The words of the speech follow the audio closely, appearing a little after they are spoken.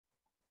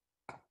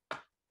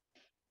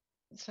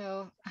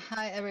So,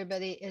 hi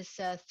everybody. It's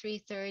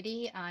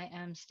 3:30. I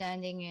am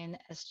standing in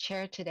as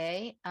chair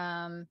today.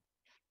 Mr.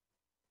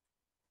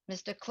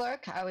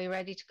 Clerk, are we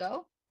ready to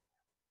go?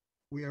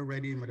 We are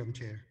ready, Madam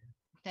Chair.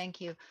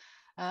 Thank you.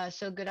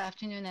 So, good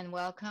afternoon and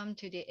welcome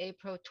to the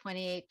April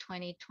 28,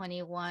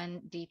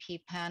 2021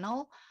 DP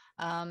panel.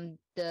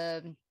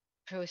 The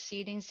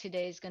proceedings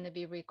today is going to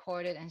be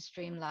recorded and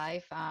streamed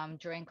live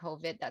during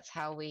COVID. That's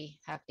how we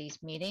have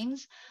these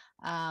meetings.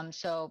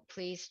 So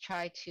please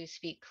try to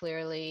speak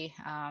clearly,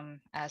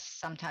 as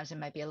sometimes it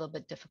might be a little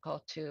bit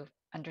difficult to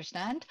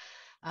understand.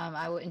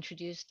 I will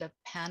introduce the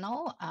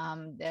panel.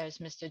 There's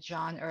Mr.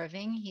 John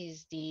Irving.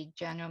 He's the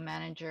General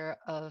Manager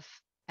of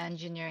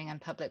Engineering and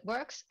Public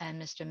Works,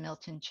 and Mr.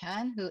 Milton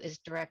Chen, who is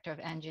Director of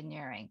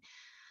Engineering.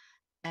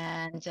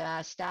 And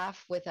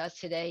staff with us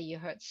today, you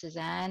heard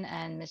Suzanne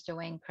and Mr.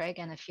 Wayne Craig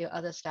and a few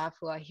other staff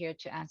who are here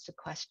to answer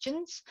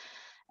questions.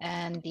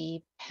 And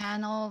the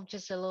panel,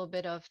 just a little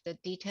bit of the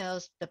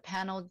details. The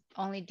panel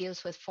only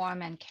deals with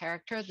form and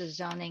character. The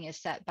zoning is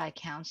set by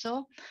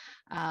council.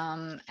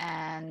 There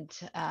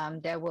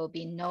will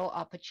be no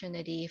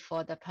opportunity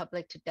for the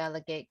public to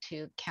delegate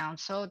to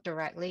council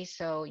directly.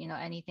 So,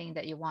 anything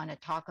that you want to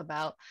talk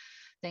about,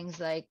 things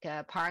like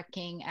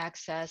parking,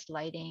 access,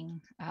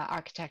 lighting,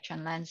 architecture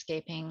and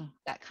landscaping,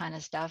 that kind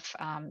of stuff,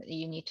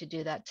 you need to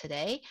do that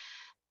today.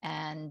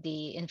 And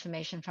the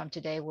information from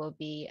today will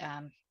be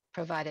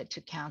provided to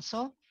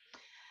council.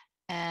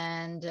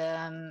 And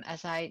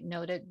as I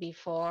noted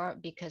before,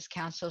 because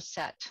council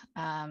set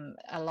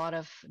a lot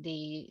of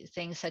the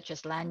things such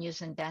as land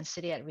use and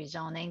density at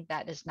rezoning,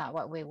 that is not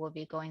what we will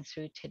be going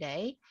through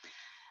today.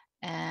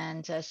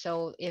 And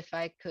so if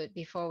I could,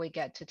 before we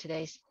get to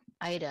today's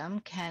item,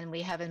 can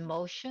we have a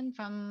motion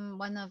from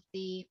one of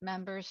the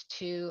members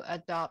to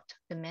adopt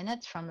the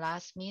minutes from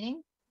last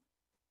meeting?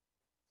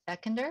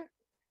 Seconder?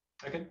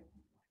 Second.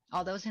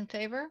 All those in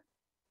favor?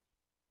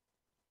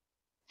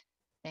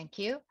 Thank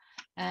you.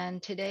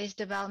 And today's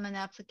development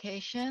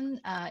application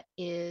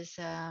is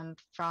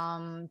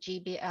from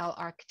GBL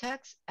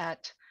Architects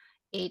at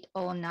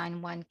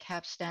 8091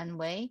 Capstan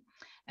Way,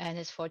 and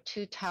is for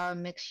 2-tower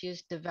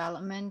mixed-use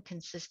development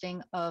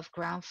consisting of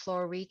ground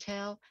floor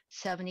retail,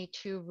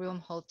 72-room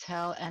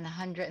hotel, and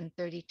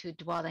 132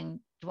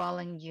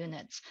 dwelling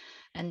units.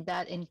 And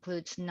that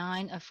includes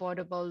 9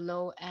 affordable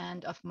low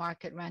end of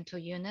market rental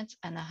units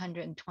and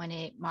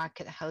 128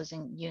 market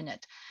housing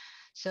units.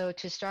 So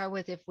to start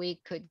with, if we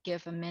could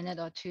give a minute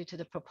or two to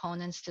the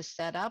proponents to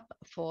set up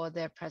for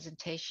their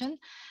presentation.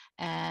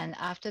 And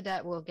after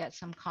that, we'll get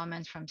some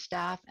comments from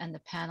staff and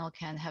the panel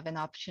can have an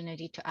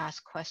opportunity to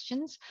ask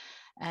questions.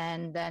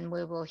 And then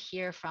we will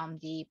hear from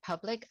the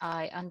public.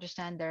 I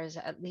understand there's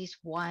at least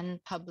one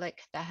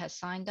public that has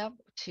signed up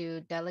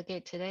to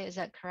delegate today. Is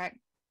that correct?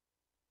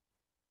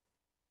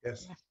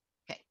 Yes.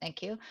 Okay,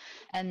 thank you.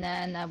 And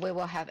then we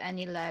will have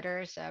any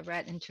letters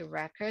read into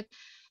record.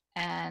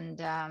 And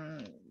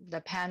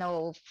the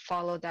panel will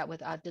follow that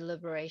with our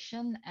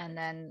deliberation, and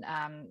then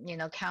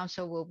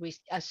council will be,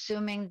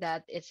 assuming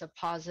that it's a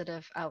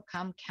positive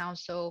outcome,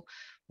 council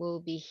will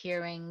be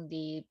hearing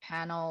the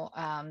panel.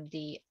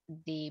 The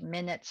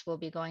minutes will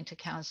be going to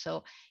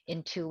council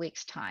in 2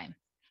 weeks' time.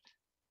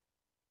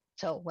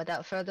 So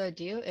without further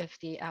ado, if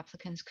the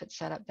applicants could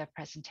set up their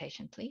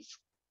presentation, please.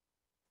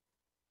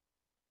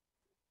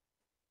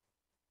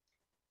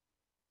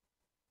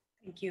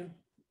 Thank you,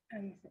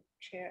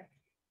 Chair.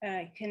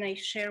 Can I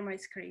share my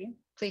screen?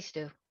 Please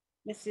do.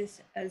 This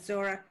is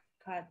Zora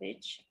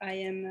Kadic. I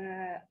am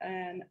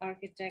an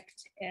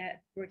architect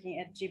working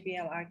at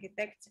GBL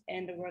Architects,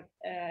 and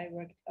I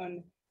worked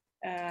on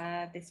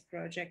this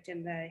project,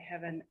 and I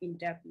have an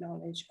in-depth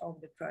knowledge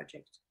of the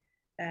project.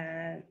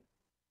 There's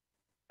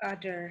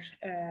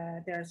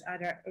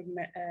other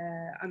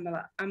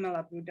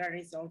Amala Budar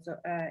is also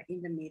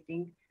in the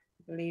meeting,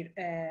 I believe,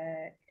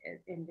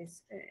 in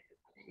this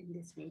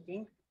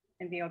meeting,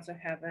 and we also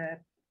have a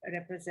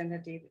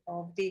representative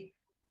of the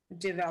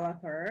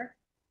developer,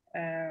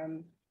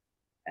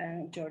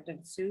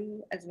 Jordan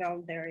Su, as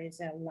well. There is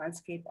a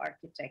landscape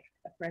architect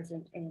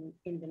present in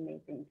the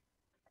meeting.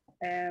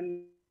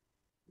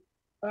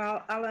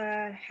 Well, I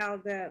will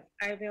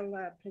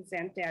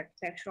present the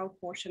architectural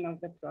portion of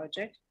the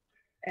project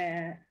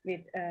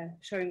with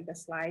showing the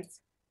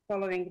slides.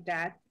 Following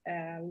that,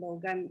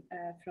 Logan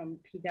from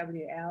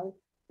PWL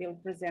will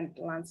present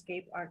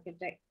landscape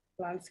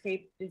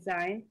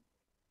design.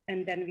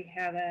 And then we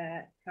have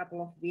a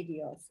couple of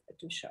videos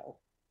to show.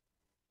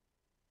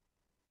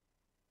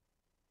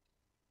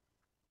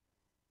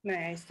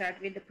 May I start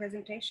with the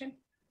presentation?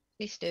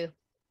 Please do.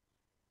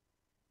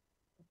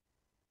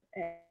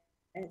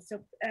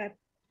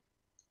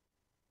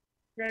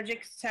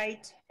 Project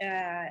site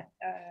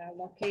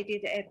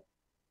located at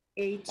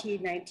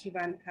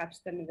 8091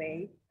 Capstan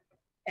Way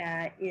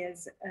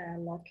is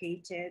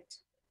located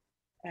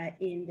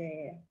in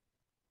the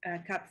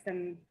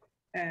Capstan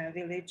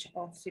village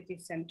of city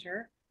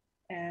center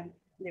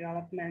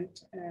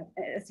development,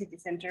 city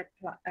center,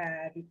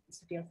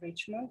 city of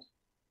Richmond.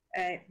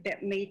 The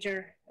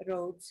major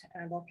roads,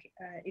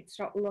 it's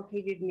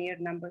located near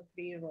number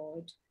 3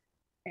 road,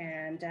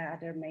 and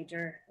other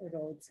major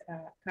roads,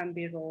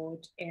 Canby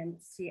Road and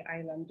Sea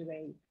Island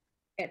Way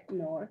at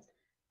north.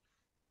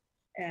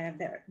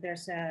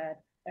 There's a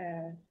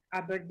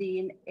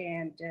Aberdeen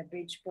and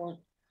Bridgeport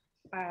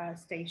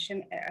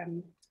station,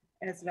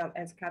 as well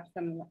as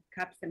Capstan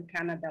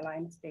Canada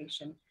Line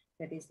station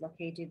that is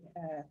located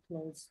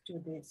close to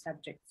the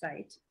subject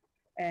site.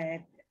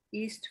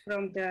 East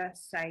from the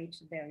site,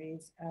 there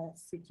is a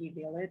city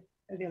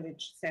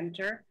village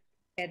center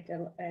at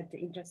the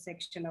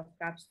intersection of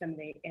Capstan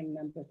Way and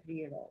number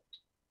 3 road.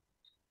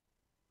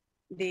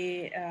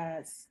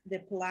 The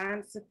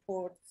plan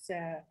supports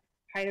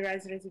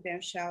high-rise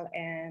residential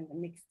and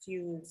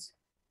mixed-use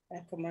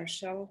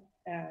commercial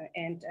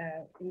and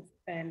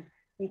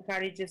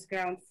encourages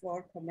ground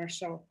floor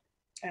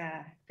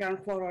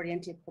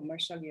oriented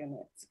commercial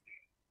units.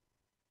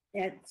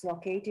 It's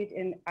located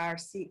in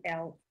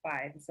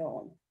RCL5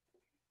 zone.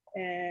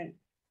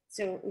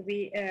 So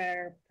the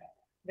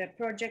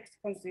project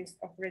consists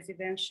of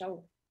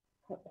residential,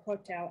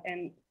 hotel,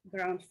 and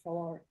ground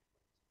floor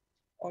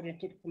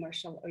oriented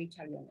commercial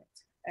retail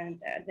units.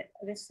 And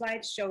the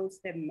slide shows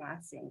the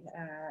massing.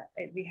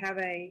 We have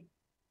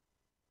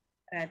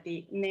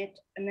the net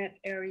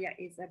area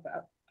is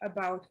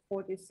about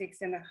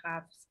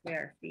 46.5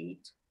 square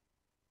feet.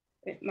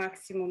 The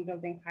maximum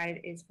building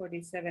height is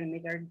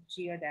 47-meter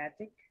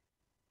geodetic.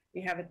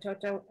 We have a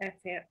total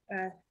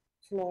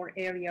floor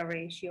area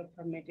ratio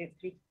permitted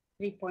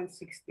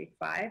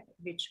 3.65,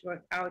 which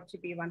worked out to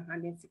be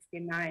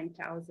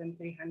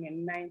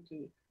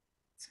 169,390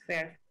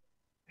 square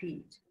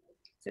feet.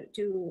 So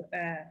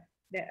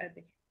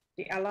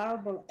the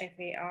allowable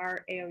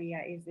FAR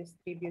area is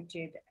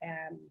distributed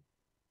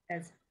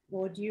as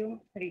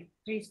podium,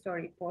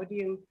 three-story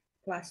podium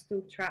plus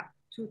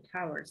two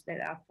towers that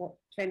are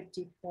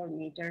 24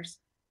 meters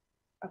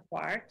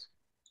apart,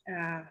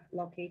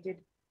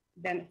 located.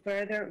 Then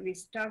further, we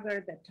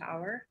staggered the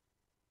tower,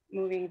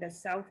 moving the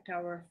south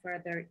tower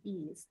further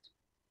east.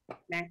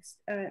 Next,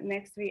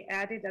 we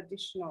added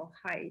additional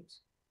height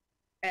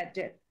at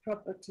the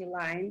property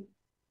line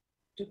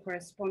to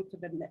correspond to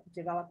the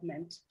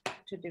development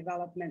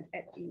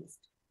at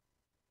east.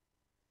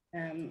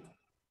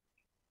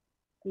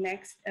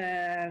 Next,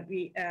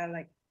 we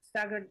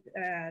staggered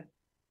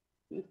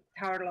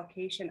tower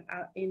location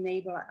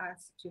enable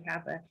us to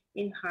have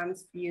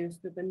enhanced views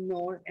to the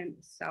north and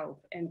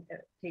south and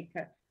take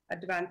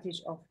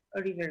advantage of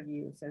river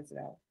views as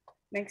well.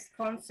 Next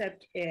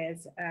concept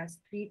is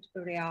street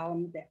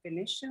realm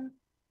definition.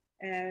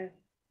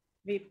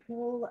 We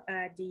pull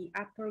the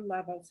upper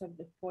levels of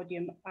the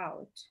podium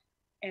out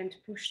and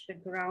push the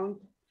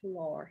ground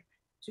floor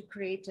to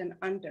create an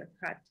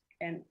undercut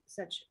and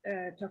such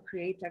to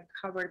create a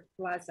covered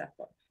plaza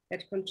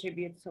that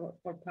contributes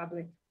for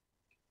public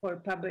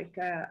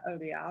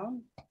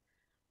realm.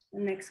 The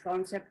next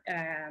concept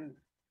to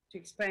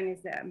explain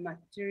is the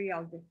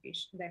material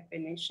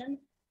definition.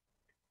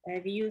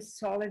 We use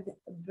solid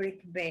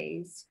brick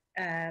base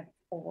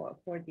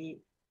for the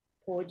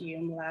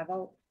podium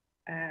level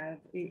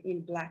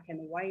in black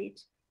and white,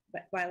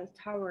 but while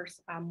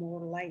towers are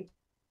more light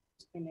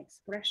in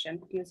expression,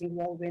 using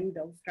wall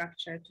window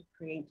structure to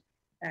create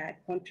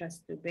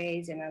contrast to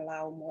base and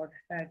allow more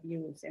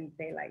views and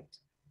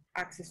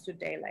access to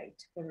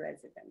daylight for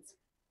residents.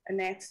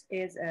 Next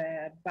is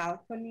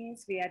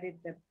balconies. We added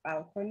the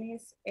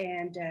balconies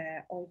and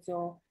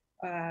also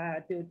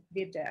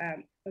did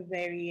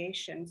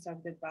variations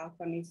of the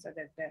balconies so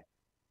that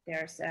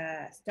there's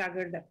a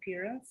staggered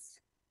appearance,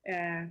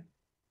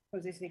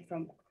 consisting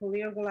from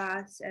clear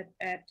glass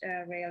at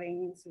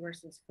railings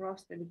versus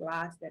frosted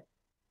glass that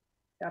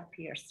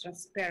appears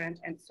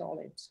transparent and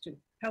solid to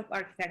help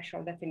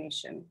architectural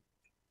definition.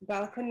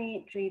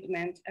 Balcony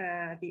treatment,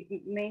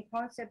 the main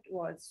concept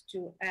was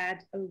to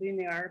add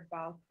linear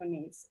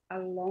balconies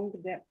along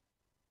the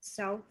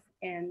south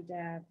and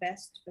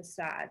west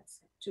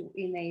facades to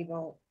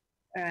enable,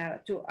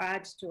 to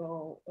add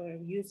to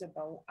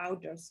usable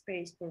outdoor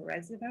space for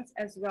residents,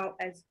 as well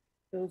as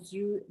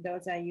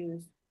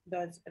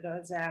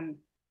those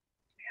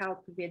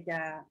help with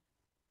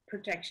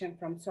protection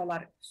from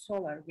solar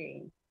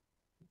gain.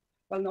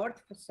 Well,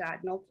 north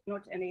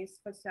and east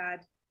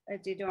facade,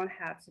 they don't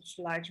have such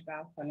large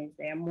balconies.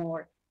 They are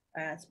more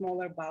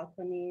smaller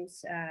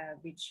balconies,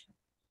 which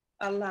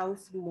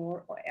allows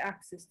more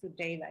access to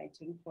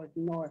daylighting for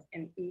the north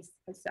and east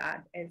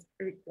facade as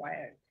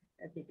required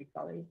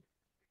typically.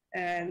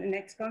 The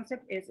next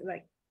concept is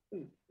like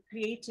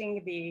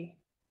creating the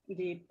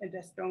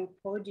strong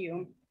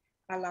podium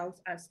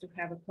allows us to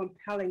have a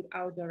compelling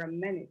outdoor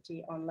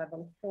amenity on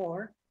level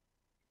 4,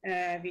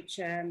 which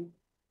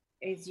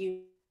is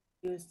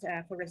used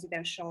for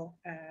residential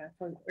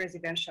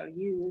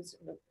use,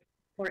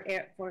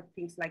 for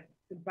things like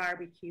the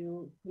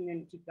barbecue,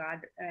 community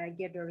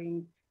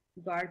gathering,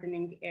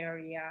 gardening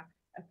area,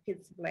 a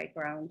kids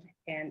playground,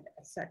 and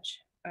such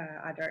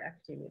other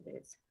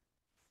activities.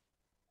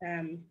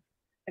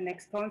 the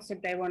next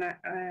concept I want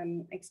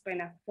to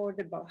explain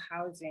affordable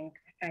housing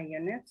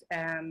units.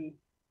 5%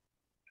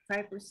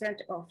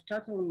 of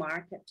total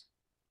market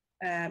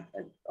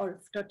or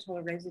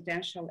total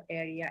residential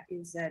area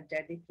is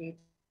dedicated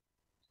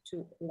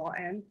to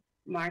low-end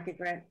market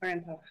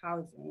rental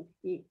housing,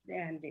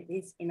 and it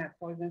is in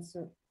accordance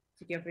with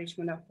City of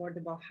Richmond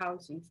affordable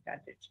housing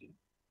strategy.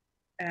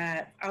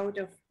 Out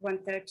of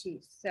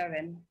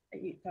 137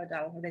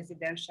 total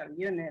residential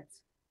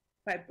units,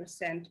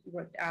 5%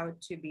 worked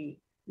out to be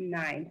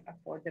 9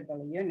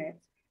 affordable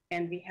units,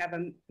 and we have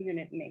a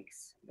unit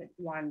mix with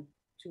 1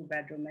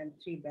 2-bedroom and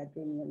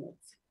 3-bedroom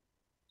units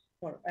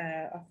for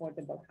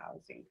affordable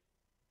housing.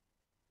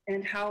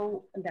 And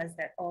how does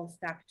that all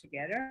stack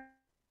together?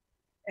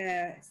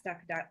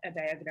 Stack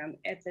diagram.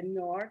 At the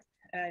north,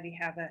 we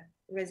have a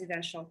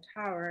residential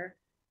tower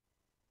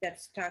that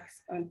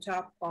stacks on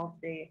top of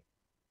the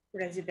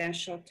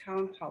residential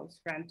townhouse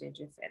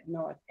frontages at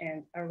north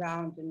and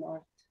around the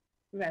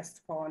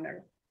northwest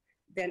corner.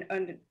 Then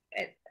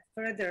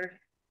further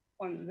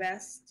on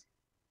west,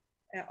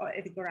 or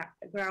at the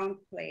ground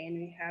plane,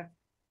 we have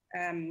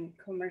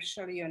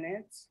commercial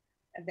units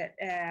that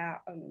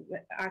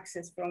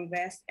access from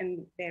west,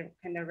 and they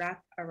kind of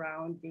wrap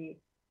around the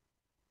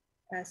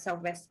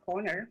southwest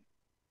corner.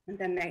 And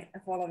then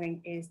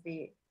following is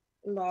the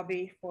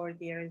lobby for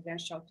the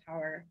residential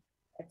tower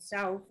at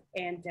south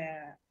and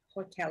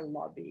hotel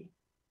lobby.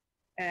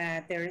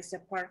 There is a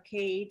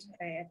parkade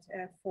at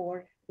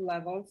 4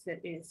 levels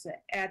that is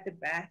at the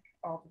back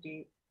of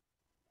the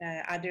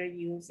other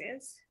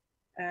uses.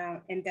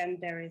 And then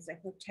there is a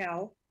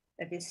hotel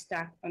that is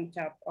stacked on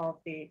top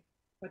of the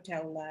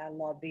hotel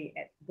lobby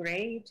at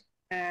grade.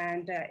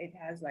 And it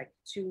has like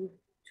two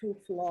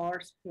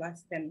floors,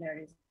 plus then there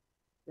is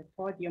the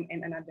podium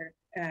and another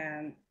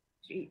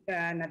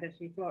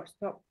 3 floors.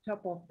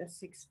 Top of the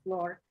 6th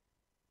floor.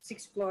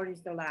 6th floor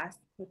is the last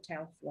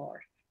hotel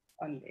floor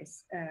on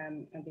this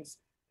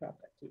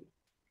property.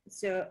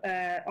 So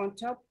on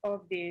top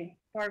of the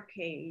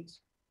parkade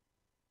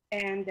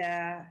and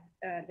the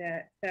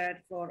 3rd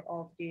floor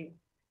of the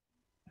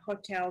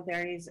hotel,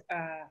 there is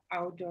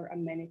outdoor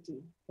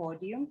amenity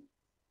podium.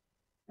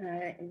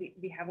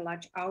 We have a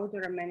large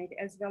outdoor amenity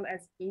as well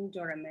as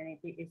indoor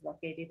amenity is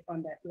located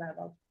on that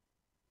level,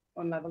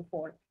 on level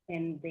 4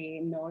 in the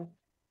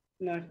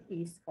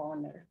northeast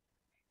corner.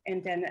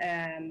 And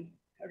then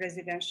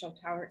residential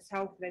tower,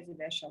 south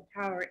residential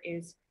tower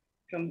is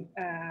from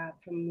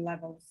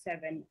level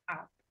 7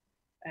 up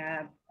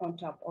on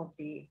top of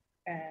the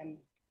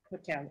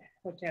hotel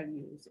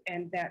use.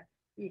 And that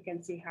you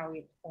can see how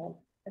it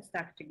all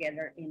stuck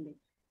together in the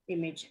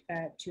image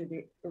to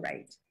the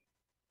right.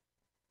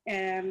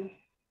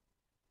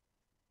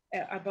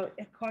 About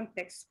a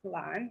context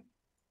plan,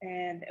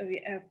 and we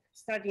are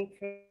starting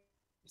from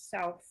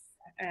south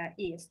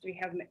east. We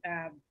have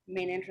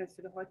main entrance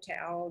to the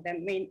hotel,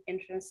 then main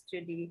entrance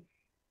to the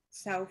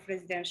south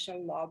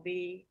residential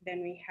lobby.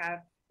 Then we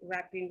have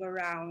wrapping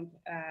around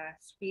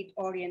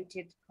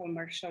street-oriented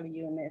commercial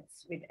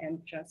units with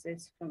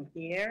entrances from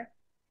here.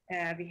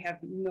 We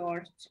have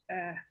north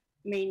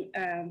main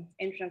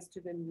entrance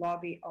to the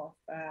lobby of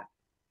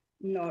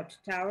North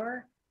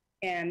Tower,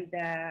 and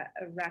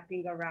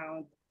wrapping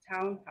around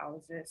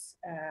townhouses,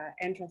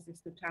 entrances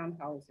to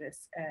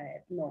townhouses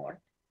at north,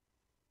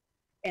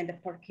 and the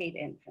parkade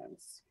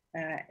entrance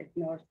at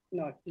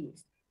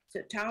northeast.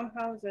 So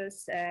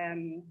townhouses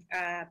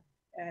are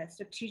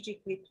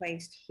strategically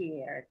placed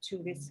here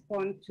to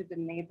respond to the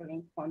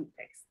neighboring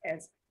context,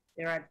 as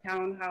there are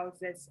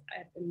townhouses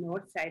at the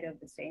north side of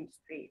the same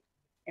street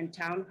and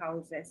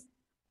townhouses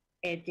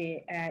at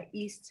the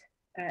east,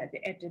 at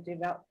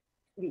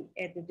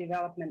the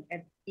development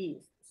at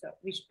east, so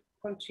which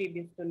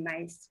contributes to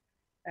nice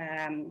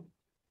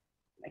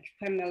like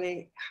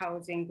family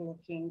housing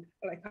looking,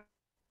 like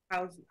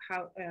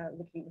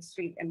looking the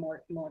street, and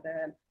more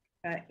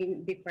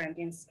different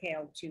in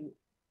scale to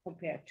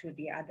compared to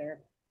the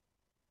other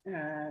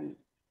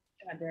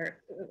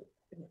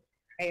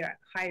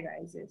high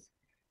rises.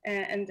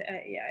 And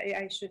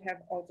I should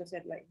have also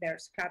said, like,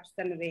 there's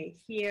Capstan Way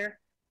here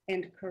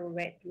and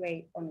Corvette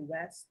Way on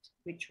west,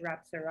 which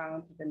wraps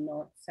around to the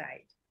north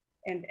side.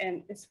 And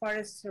as far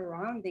as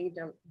surrounding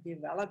the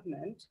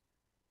development,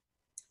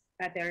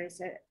 there is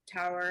a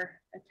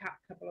tower,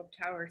 couple of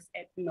towers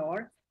at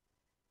north.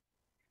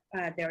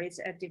 There is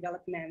a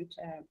development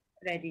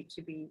ready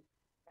to be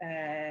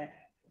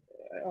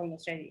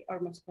almost ready,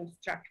 almost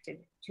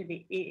constructed to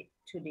the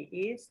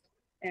east,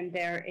 and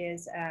there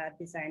is a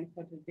design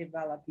for the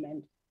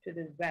development to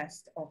the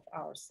west of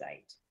our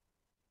site.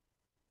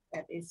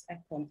 That is a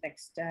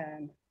context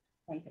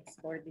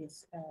for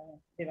this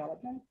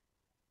development.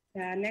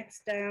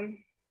 Next,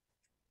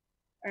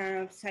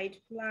 site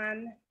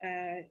plan,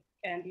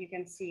 and you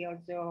can see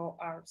also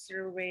our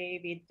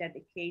survey with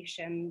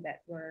dedication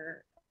that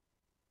were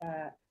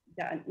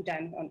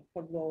done on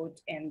for road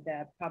and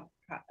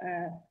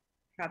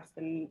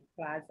Capstan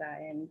Plaza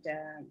and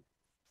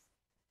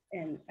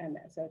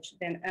such.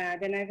 Then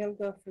I will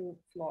go through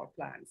floor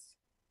plans.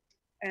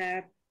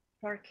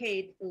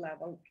 parkade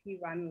level,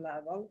 P1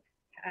 level,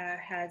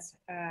 has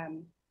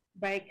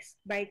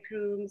bike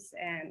rooms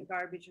and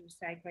garbage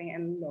recycling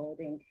and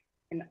loading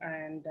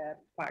and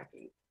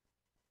parking.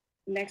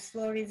 Next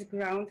floor is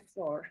ground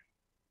floor.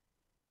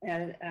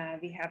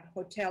 We have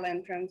hotel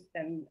entrance,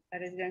 then a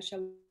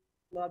residential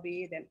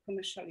lobby, then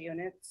commercial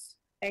units,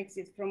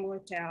 exit from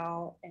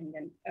hotel, and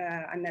then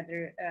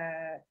another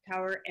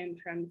tower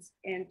entrance,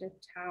 and the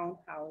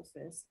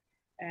townhouses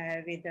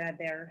with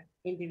their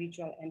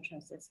individual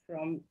entrances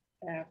from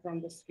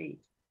the street.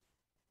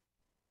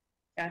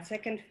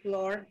 Second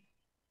floor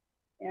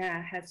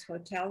has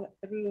hotel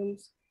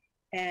rooms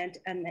and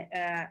an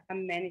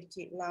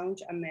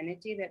lounge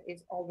amenity that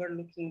is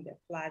overlooking the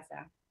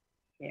plaza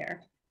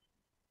here,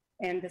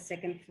 and the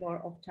second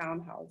floor of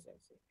townhouses.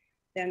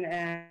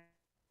 Then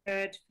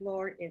third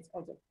floor is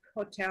also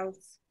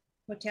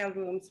hotel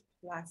rooms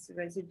plus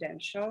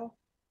residential.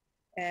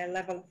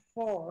 Level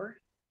 4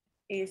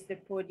 is the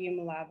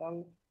podium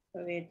level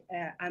with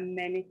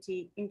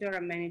indoor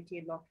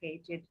amenity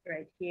located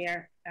right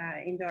here.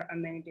 Indoor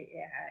amenity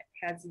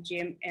has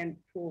gym and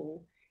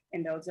pool,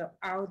 and also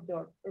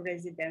outdoor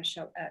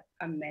residential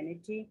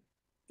amenity,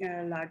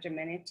 large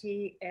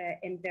amenity.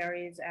 And there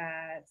is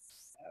a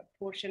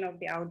portion of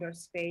the outdoor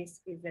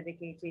space is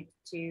dedicated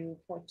to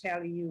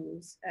hotel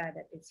use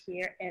that is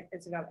here, and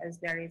as well as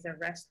there is a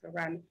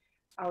restaurant,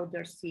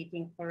 outdoor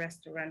seating for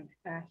restaurant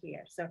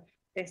here. So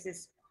this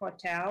is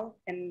hotel,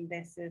 and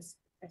this is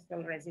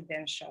still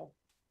residential.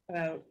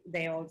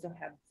 They also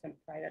have some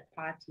private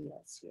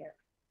patios here.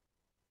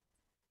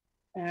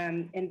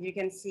 And you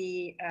can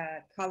see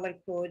color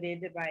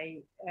coded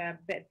by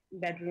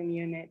bedroom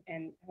unit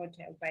and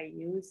hotel by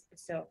use.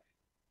 So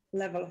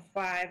level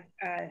 5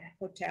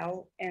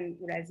 hotel and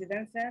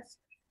residences.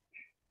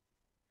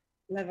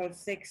 Level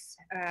 6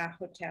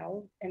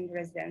 hotel and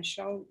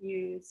residential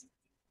use.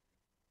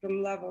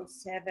 From level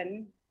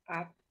 7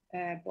 up,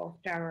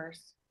 both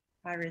towers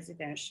are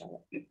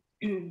residential.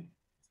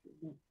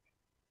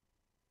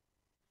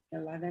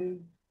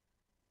 11,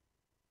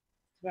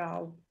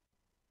 12,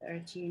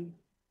 13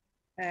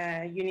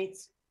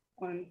 units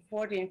on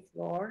 14th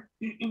floor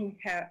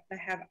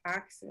have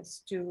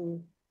access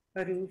to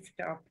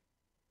rooftop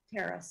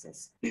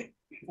terraces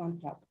on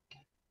top.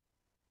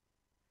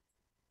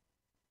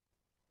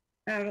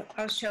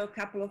 I'll show a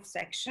couple of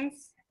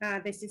sections.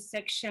 This is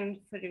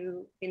section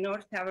through the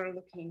North Tower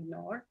looking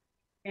north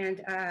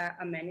and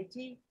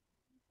amenity.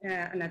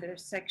 Another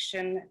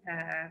section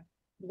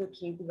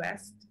looking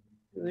west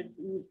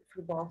through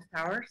both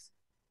towers.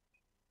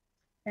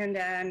 And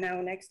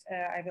now next,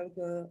 I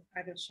will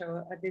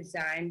show a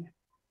design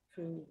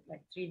through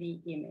like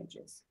 3D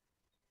images.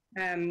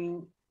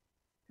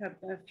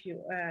 A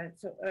few,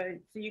 so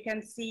you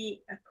can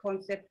see a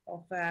concept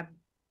of a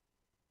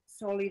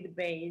solid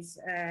base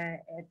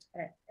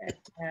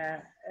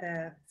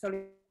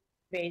solid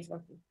base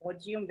of the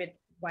podium with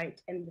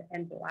white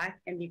and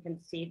black, and you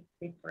can see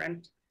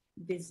different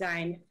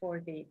design for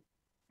the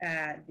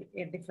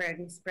different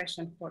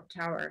expression for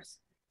towers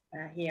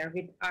here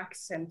with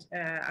accent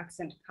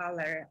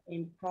color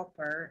in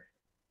copper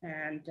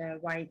and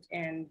white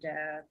and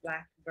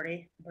black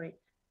brick.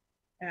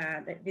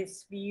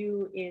 This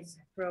view is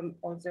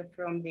also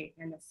from the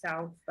kind of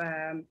south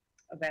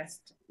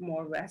west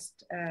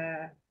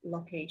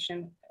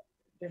location,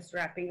 just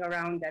wrapping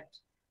around that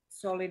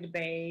solid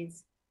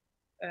base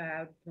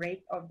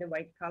break of the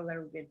white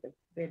color with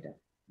the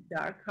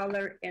dark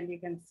color, and you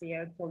can see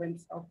a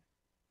glimpse of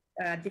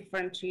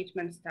different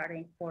treatments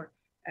starting for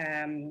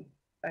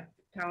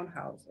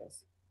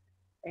townhouses.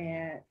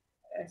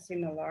 A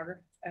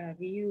similar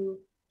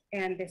view,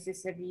 and this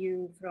is a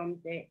view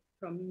from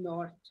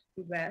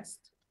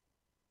northwest,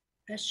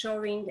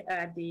 showing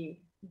the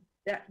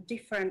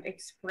different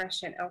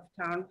expression of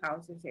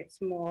townhouses.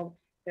 It's more,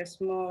 there's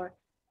more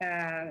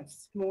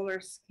smaller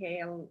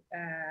scale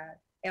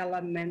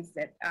elements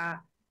that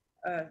are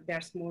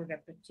there's more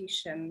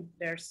repetition.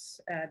 There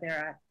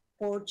are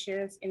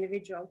porches,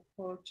 individual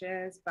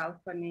porches,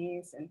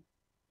 balconies,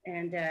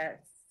 and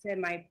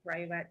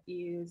semi-private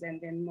use, and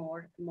then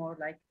more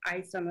like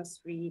eyes on the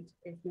street.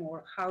 Is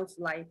more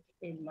house-like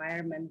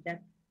environment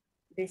that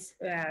this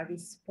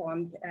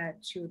respond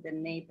to the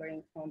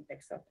neighboring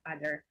context of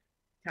other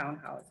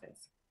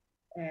townhouses.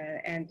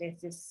 And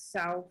this is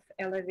south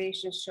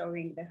elevation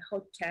showing the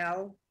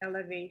hotel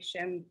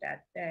elevation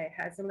that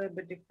has a little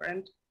bit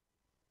different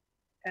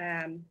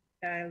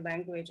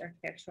language,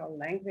 architectural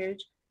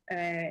language,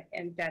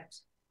 and that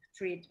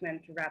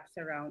treatment wraps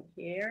around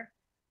here.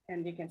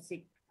 And you can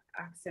see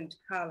accent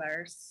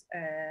colors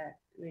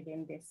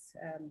within this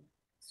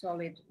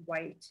solid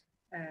white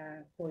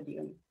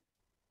podium.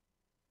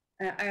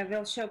 I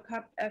will show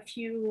a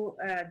few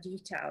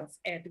details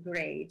at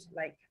grade,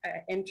 like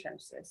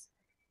entrances.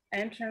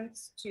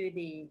 Entrance to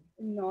the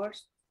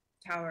North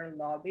Tower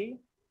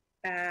lobby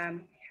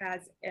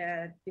has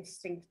a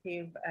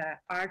distinctive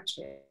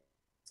arches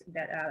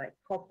that are like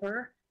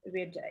copper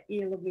with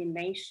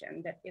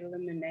illumination that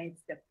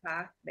illuminates the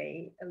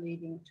pathway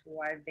leading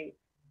toward the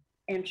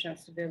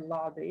entrance to the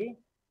lobby.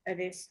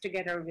 This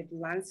together with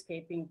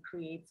landscaping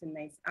creates a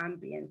nice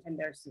ambient, and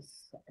there's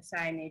this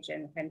signage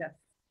and kind of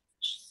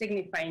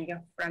signifying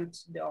a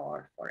front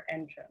door for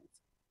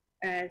entrance.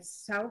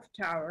 South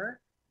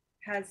Tower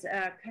has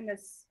a kind of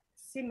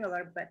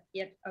similar but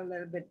yet a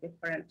little bit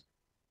different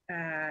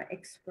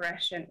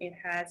expression. It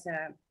has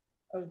a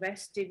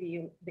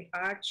vestibule. The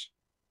arch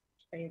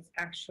is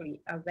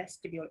actually a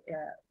vestibule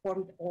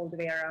formed all the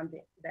way around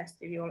the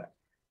vestibule.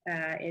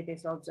 It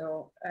is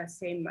also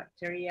same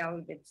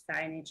material with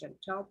signage on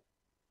top.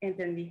 And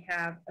then we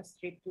have a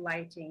strip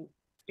light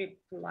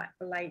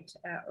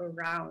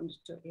around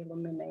to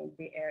illuminate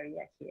the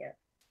area here.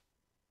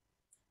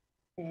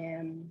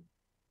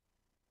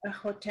 A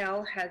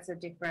hotel has a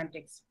different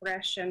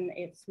expression.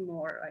 It's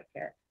more like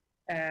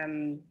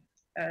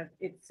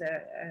it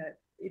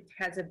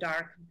has a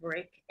dark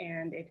brick,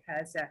 and it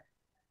has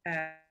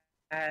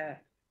a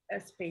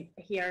space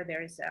here.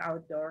 There is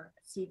outdoor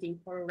seating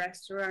for a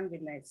restaurant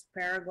with nice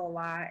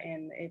pergola,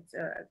 and it's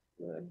a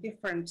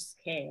different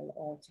scale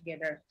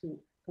altogether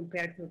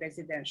compared to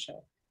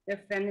residential. The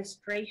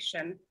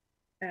fenestration,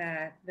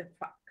 the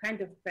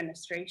kind of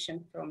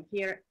fenestration from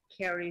here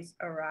carries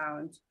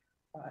around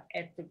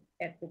at the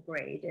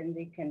grade, and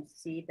we can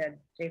see the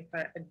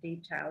different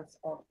details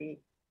of the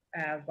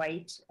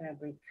white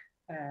brick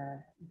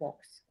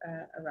box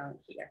around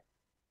here.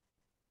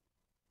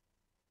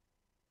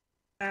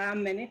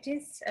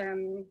 Amenities,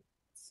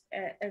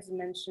 as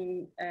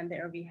mentioned,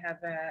 there we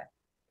have a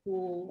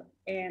pool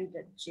and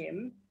a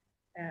gym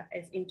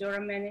as indoor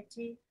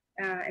amenity,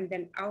 and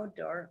then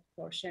outdoor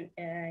portion,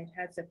 it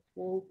has a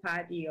pool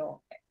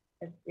patio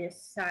at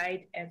this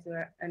side as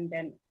well, and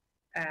then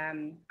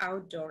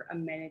outdoor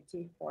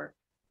amenity for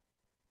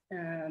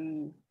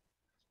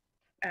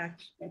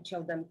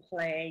children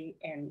play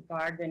and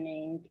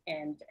gardening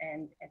and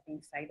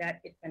things like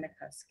that. It kind of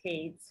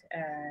cascades,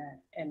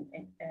 and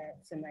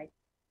it's a nice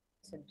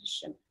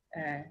addition.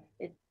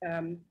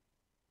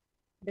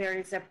 There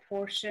is a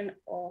portion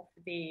of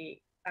the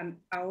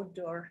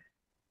outdoor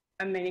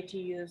amenity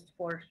used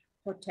for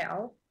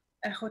hotel.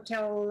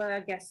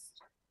 Hotel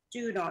guests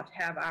do not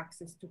have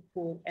access to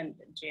pool and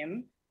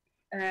gym.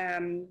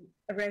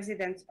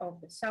 Residents of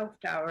the South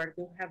Tower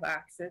do have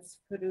access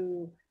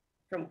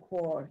from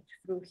court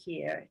through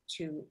here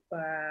to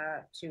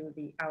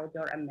the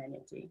outdoor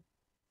amenity,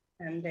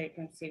 and they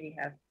can see we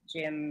have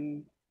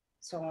gym,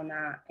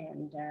 sauna,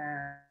 and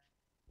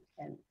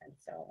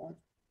so on.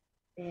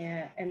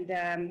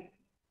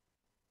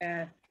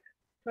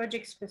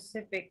 Project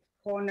specific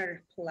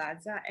corner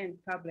plaza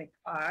and public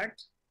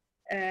art.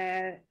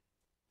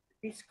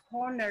 This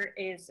corner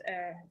is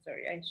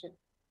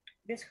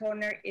This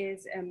corner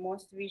is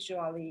most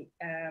visually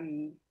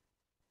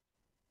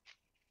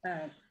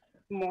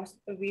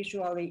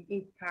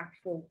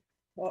impactful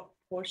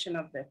portion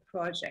of the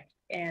project,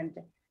 and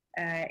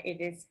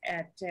it is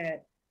at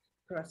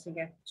crossing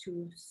at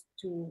two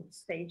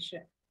streets,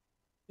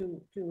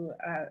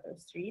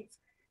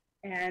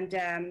 and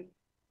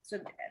so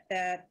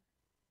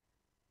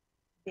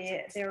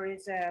there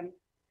is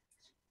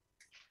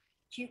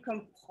two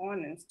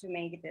components to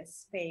make this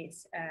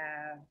space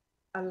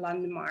a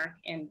landmark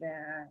and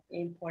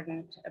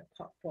important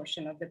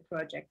portion of the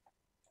project.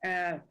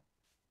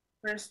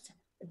 First,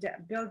 the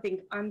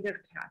building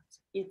undercut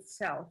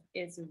itself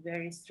is a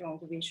very strong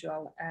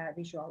visual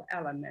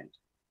element.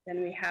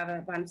 Then we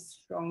have one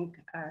strong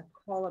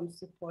column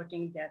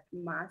supporting that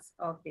mass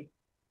of the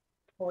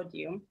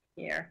podium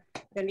here.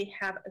 Then we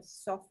have a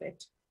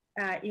soffit,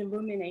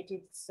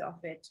 illuminated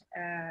soffit.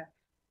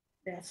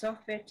 The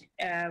soffit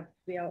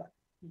will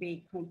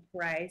be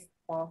comprised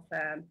of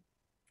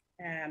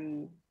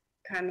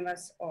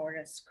canvas or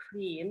a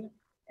screen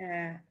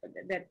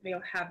that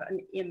will have an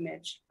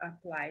image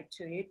applied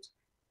to it,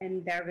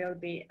 and there will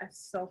be a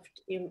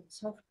soft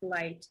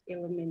light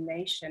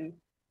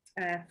illumination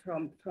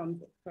from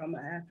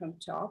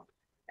top.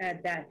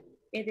 That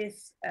it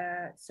is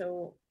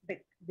so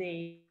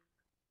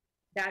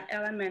that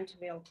element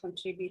will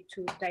contribute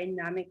to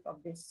dynamic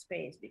of this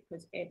space,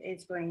 because it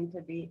is going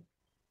to be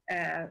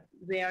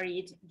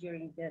varied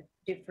during the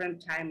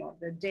different time of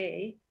the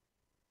day.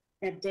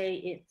 At day,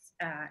 it's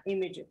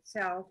image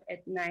itself.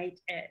 At night,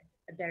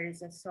 there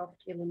is a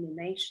soft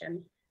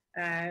illumination.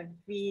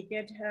 We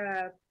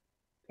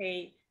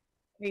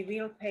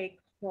will pay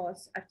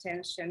close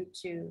attention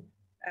to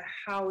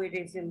how it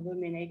is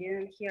illuminated.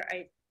 And here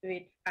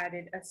we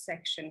added a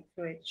section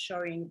to it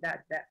showing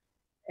that the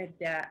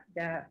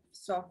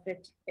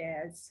soffit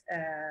is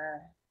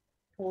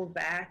pulled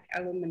back,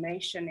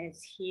 illumination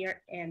is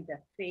here, and the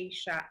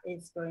fascia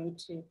is going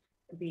to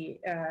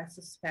be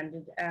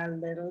suspended a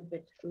little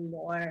bit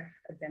lower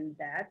than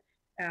that,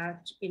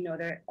 in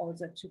order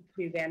also to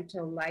prevent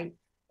a light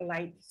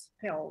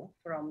spill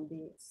from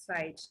the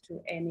site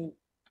to any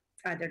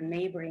other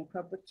neighboring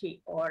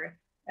property or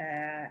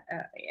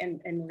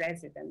and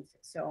residents,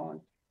 so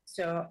on.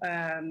 So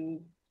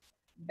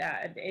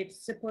that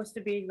it's supposed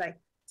to be like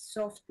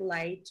soft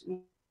light,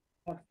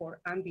 more for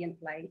ambient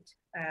light,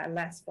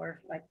 less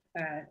for like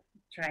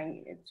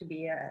trying to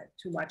be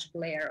too much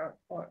glare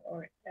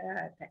or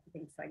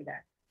things like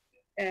that.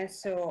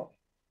 So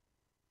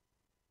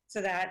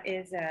that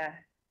is a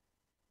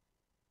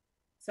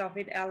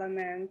soffit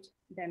element,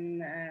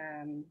 then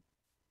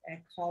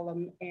a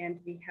column, and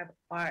we have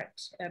art.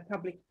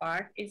 Public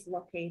art is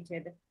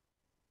located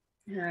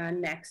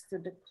next to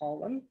the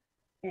column,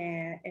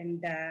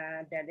 and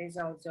that is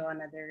also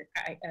another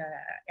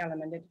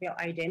element that will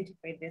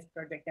identify this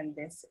project and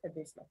this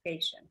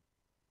location.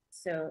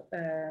 So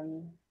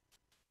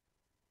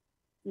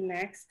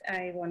next,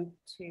 I want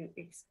to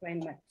explain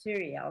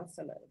materials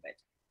a little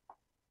bit.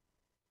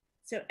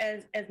 So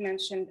as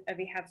mentioned,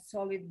 we have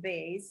solid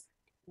base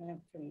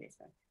from this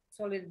one.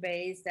 Solid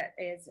base that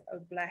is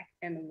black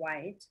and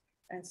white.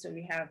 And so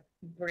we have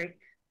brick,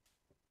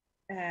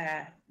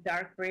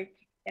 dark brick,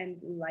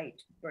 and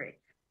light brick.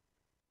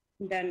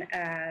 Then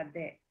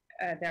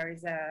there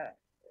is a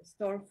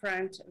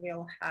storefront.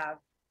 We'll have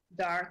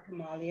dark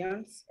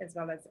mullions as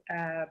well as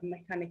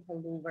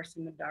mechanical louvers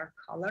in the dark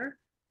color.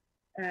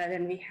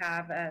 Then we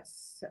have a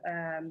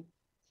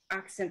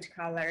accent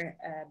color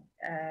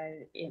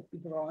in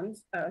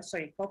bronze,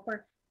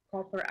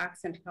 copper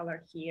accent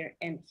color here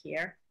and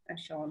here,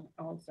 shown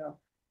also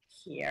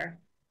here,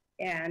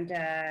 and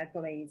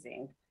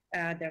glazing.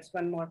 There's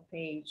one more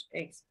page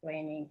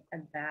explaining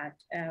that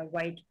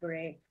white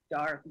brick,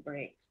 dark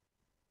brick.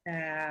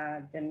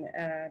 Then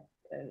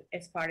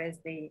as far as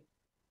the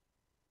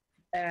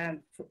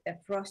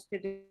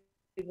frosted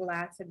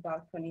glassed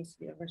balconies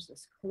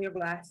versus clear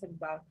glassed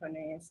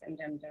balconies, and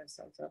then there's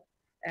also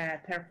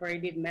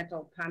perforated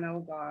metal panel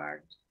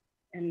guard,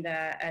 and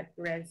at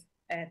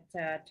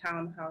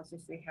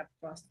townhouses we have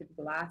frosted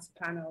glass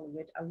panel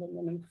with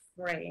aluminum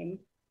frame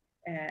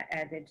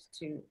added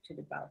to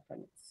the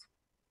balconies.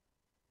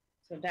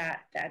 So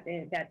that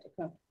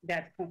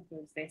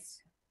concludes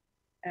this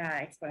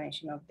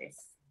explanation of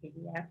this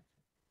PDF.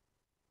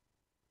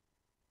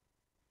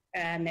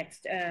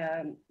 Next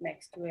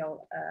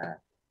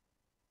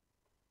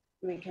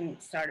we can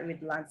start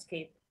with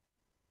landscape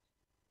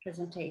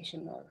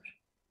presentation,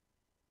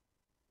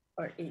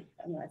 or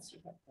unless you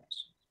have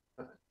questions.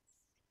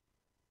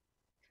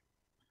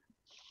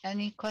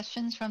 Any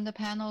questions from the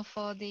panel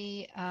for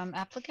the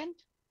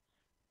applicant?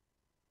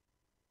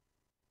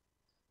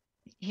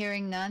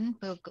 Hearing none,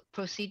 we'll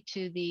proceed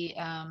to the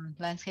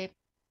landscape,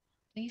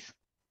 please.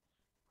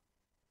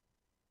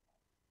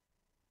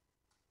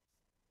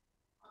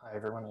 Hi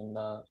everyone, and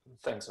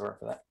thanks Zora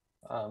for that.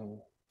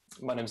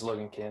 My name is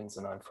Logan Cairns,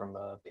 and I'm from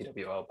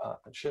PWL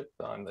Partnership.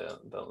 I'm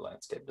the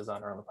landscape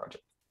designer on the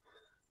project.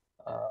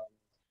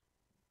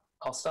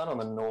 I'll start on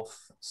the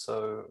north.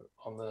 So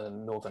on the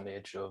northern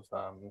edge of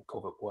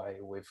Corbett Way,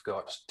 we've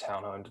got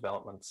townhome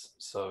developments.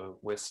 So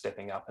we're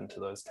stepping up into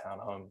those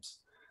townhomes.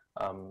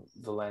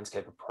 The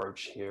landscape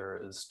approach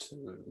here is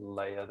to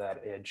layer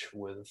that edge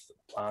with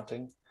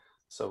planting.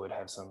 So we'd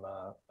have some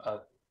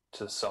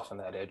to soften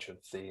that edge of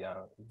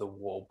the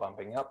wall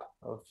bumping up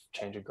of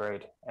change of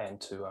grade,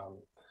 and to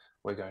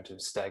we're going to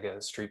stagger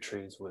street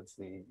trees with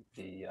the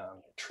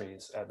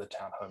trees at the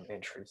townhome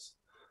entries.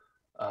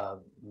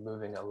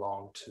 Moving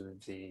along to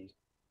the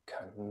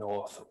kind of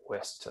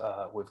northwest,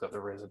 we've got the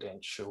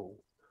residential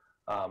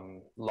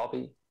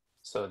lobby.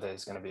 So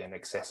there's going to be an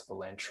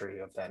accessible entry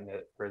of that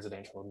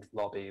residential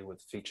lobby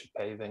with featured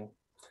paving,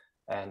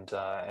 and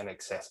an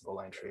accessible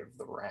entry of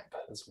the ramp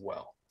as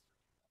well.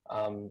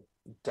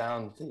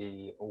 Down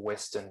the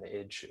western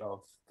edge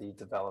of the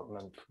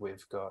development,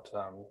 we've got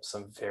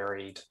some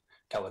varied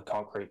colored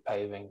concrete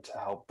paving to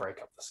help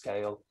break up the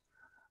scale.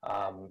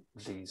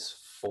 These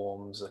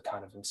forms are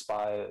kind of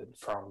inspired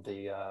from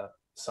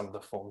some of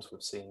the forms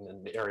we've seen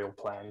in the aerial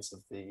plans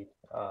of the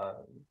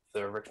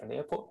Richmond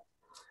Airport.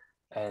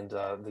 And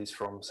these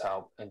forms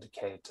help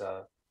indicate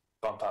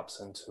bump ups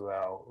into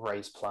our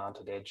raised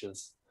planted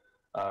edges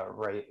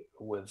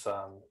with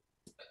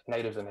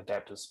native and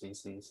adaptive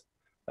species,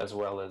 as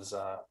well as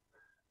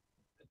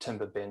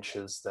timber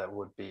benches that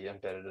would be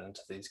embedded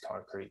into these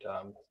concrete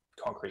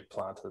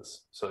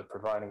planters. So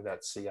providing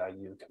that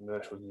CRU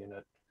commercial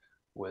unit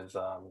with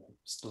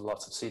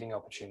lots of seating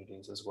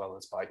opportunities, as well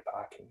as bike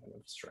parking and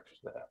infrastructure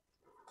there.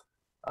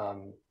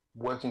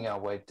 Working our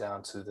way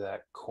down to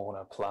that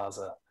corner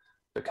plaza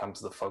becomes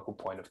the focal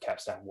point of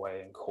Capstan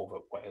Way and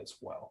Corbett Way as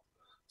well.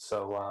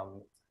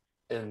 So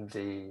in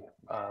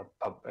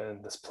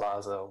this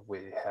plaza,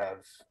 we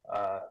have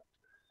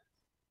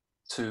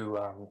two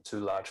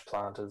large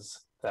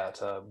planters that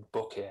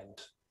bookend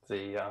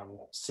the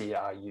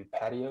CRU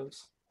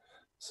patios.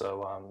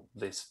 So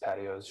these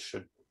patios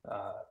should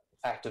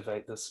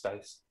activate this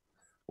space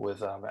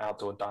with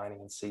outdoor dining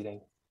and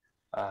seating.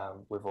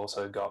 We've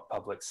also got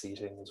public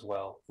seating as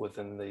well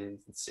within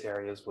these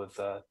areas with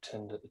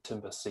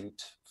timber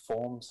seat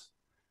forms,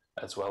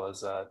 as well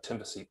as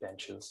timber seat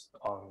benches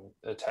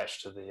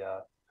attached to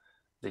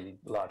the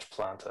large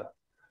planter.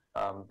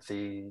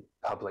 The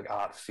public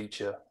art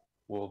feature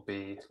will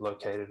be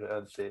located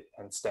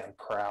and stand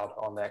proud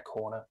on that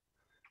corner,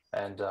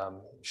 and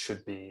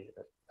should be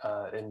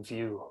in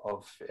view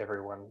of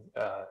everyone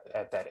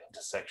at that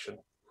intersection.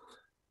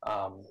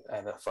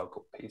 and a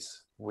focal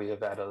piece. We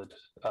have added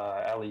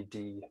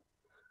LED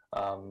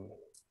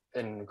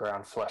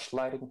in-ground flash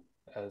lighting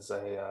as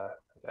a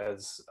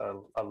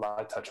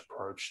light touch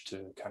approach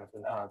to kind of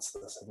enhance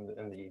this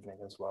in the evening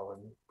as well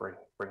and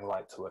bring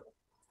light to it.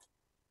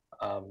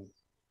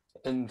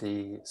 In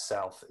the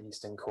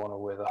southeastern corner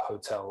where the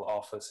hotel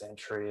office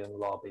entry and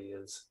lobby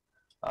is,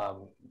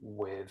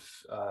 we've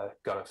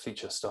got a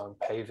feature stone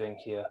paving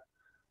here,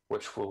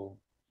 which will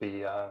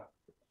be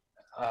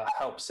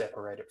help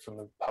separate it from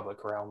the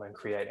public realm and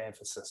create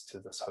emphasis to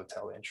this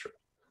hotel entry.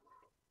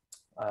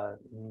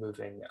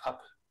 Moving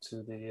up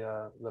to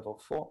the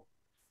level 4.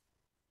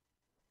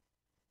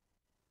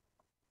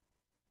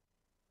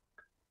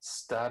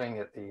 Starting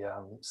at the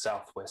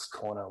southwest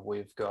corner,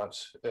 we've got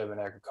urban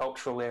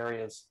agricultural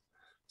areas.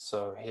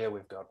 So here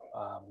we've got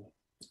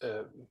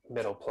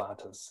metal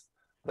planters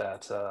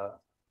that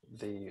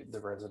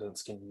the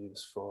residents can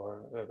use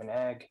for urban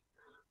ag.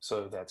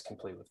 So that's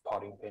complete with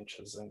potting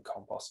benches and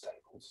compost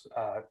tables,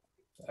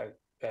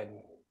 and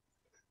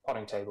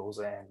potting tables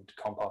and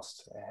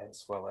compost,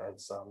 as well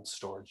as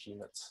storage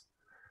units.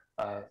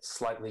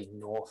 Slightly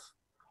north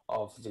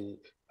of the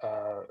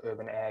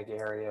urban ag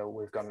area,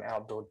 we've got an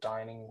outdoor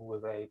dining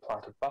with a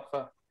planted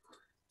buffer,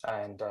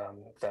 and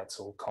that's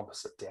all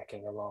composite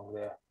decking along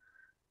there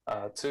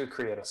to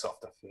create a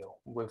softer feel.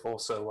 We've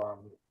also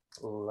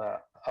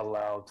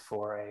allowed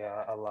for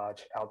a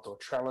large outdoor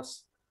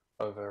trellis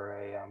over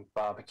a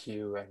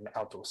barbecue and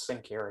outdoor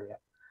sink area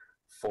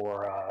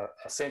for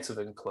a sense of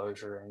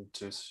enclosure and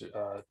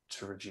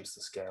to reduce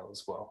the scale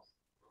as well.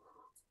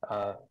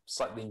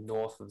 Slightly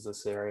north of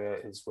this area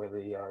is where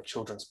the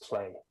children's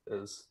play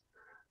is.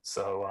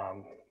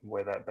 So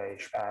where that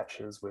beige patch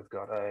is, we've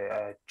got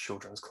a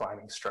children's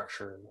climbing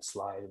structure and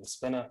slide and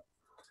spinner,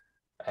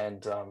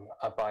 and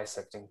a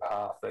bisecting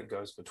path that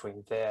goes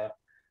between there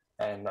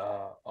and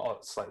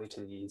slightly to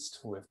the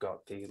east, we've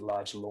got the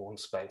large lawn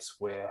space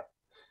where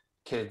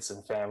kids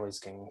and families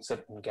can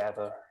sit and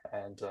gather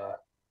and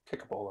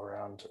kick a ball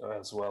around,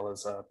 as well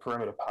as a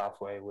perimeter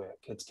pathway where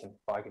kids can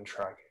bike and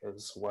trike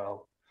as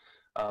well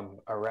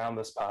around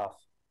this path,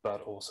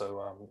 but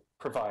also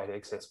provide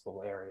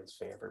accessible areas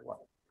for everyone.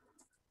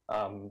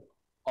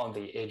 On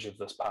the edge of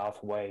this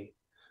pathway,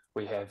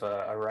 we have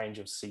a range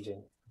of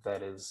seating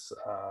that is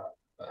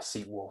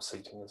seat wall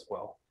seating as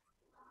well.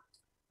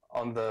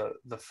 On the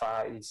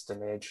far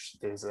eastern edge,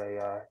 there's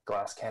a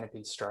glass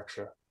canopy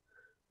structure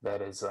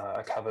that is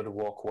a covered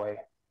walkway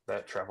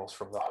that travels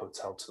from the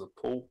hotel to the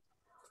pool.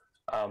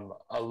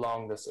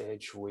 Along this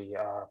edge, we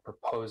are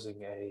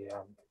proposing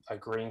a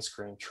green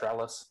screen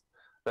trellis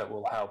that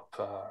will help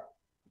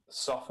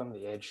soften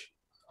the edge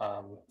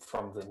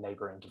from the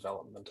neighboring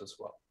development as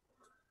well.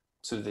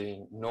 To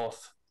the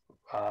north,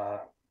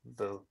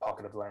 the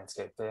pocket of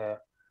landscape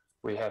there,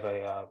 we have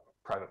a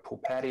private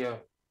pool patio,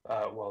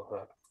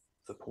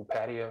 the pool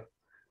patio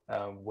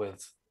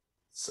with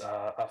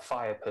a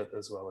fire pit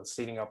as well as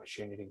seating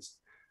opportunities.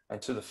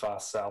 And to the far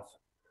south,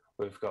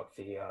 we've got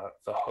the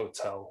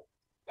hotel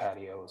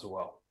patio as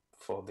well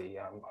for the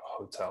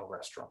hotel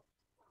restaurant.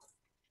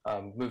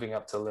 Moving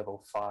up to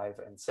level 5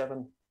 and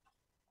 7,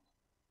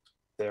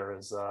 there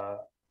is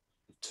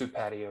 2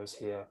 patios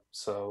here.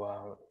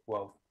 So,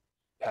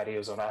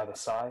 patios on either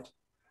side,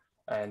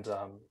 and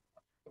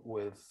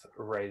with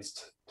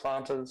raised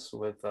planters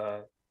with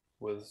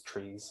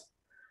trees,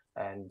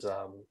 and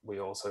we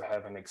also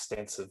have an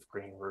extensive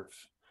green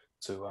roof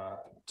to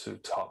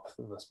top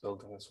this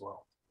building as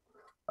well.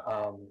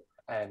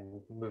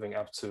 And moving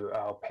up to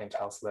our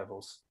penthouse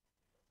levels.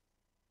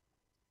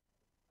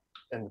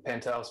 In the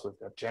penthouse, we've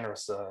got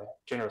generous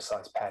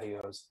sized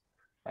patios,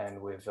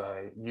 and we've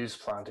used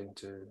planting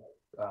to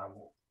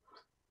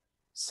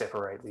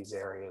separate these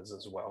areas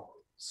as well,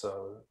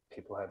 so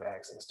people have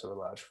access to a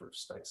large roof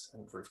space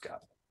and roof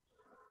garden.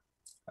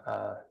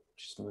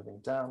 Just moving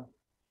down,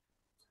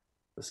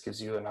 this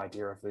gives you an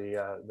idea of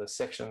the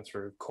section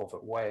through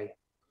Corvette Way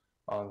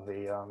on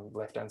the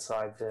left-hand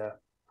side there,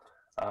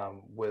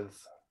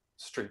 with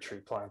street tree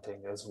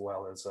planting as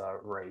well as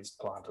raised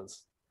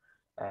planters.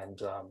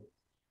 And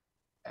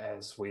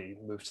as we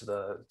move to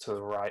the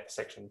right,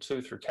 section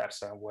 2 through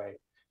Capstone Way,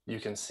 you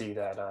can see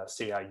that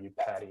CRU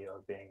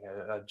patio being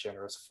a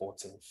generous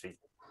 14 feet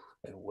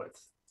in width.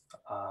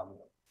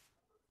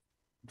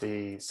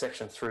 The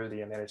section through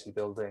the amenity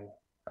building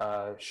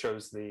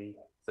shows the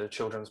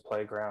children's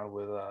playground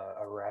with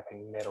a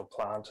wrapping metal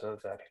planter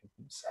that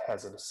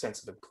has a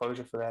sense of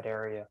enclosure for that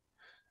area,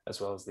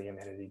 as well as the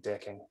amenity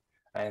decking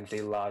and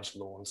the large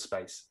lawn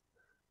space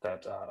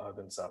that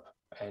opens up.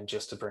 And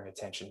just to bring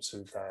attention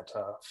to that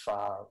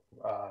far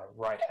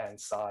right-hand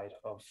side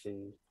of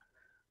the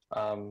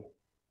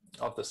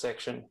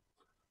section,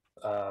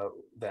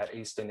 that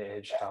eastern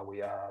edge, how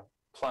we are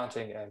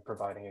planting and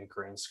providing a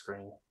green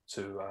screen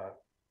to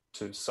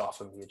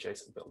soften the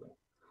adjacent building.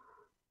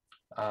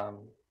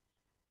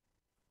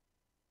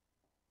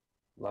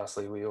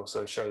 Lastly, we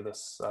also show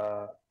this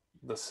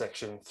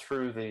section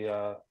through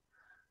the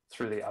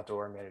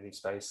outdoor amenity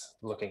space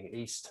looking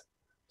east,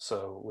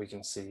 so we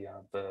can see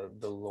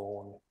the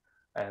lawn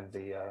and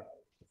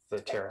the the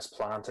terrace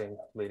planting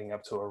leading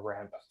up to a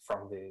ramp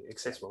from the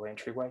accessible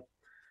entryway.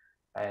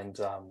 And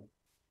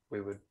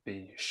we would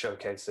be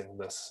showcasing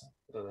this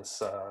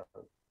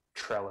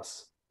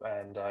trellis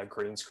and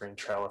green screen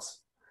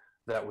trellis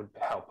that would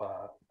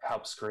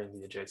help screen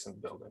the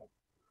adjacent building.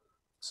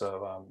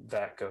 So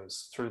that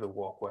goes through the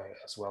walkway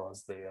as well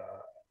as the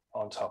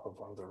on top of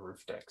one of the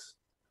roof decks.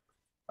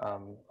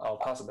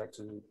 I'll pass it back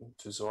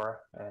to Zora,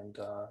 and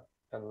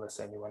unless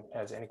anyone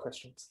has any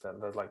questions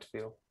that they'd like to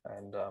field,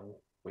 and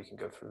we can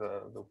go through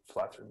the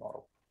fly-through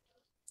model.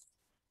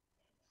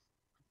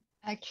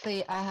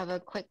 Actually, I have a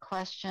quick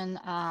question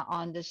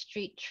on the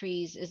street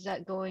trees. Is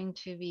that going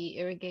to be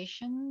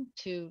irrigation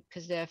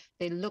because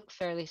they look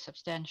fairly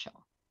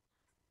substantial?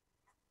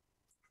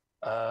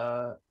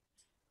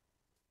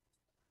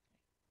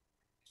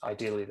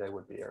 Ideally, they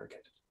would be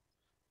irrigated.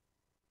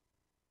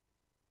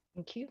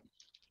 Thank you.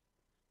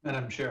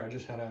 Madam Chair, I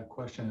just had a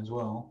question as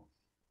well,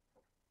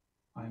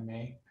 if I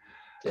may.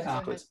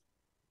 Yeah, please.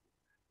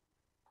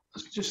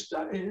 Just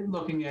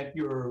looking at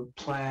your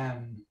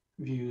plan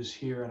views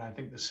here, and I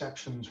think the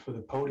sections for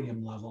the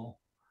podium level,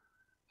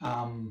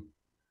 the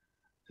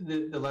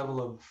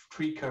level of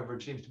tree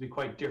coverage seems to be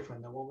quite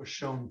different than what was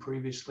shown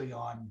previously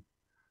on,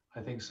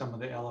 I think, some of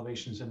the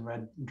elevations and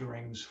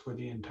renderings for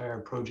the entire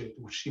project,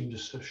 which seemed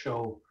to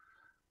show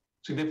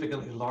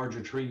significantly larger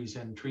trees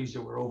and trees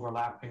that were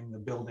overlapping the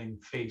building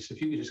face.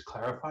 If you could just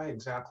clarify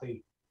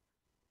exactly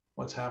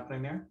what's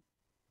happening there.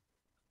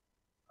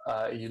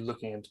 Are you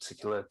looking in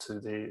particular to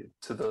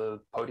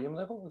the podium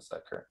level? Is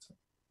that correct?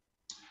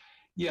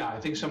 Yeah, I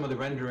think some of the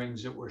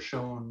renderings that were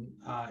shown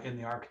in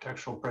the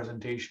architectural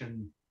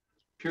presentation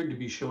appeared to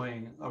be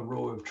showing a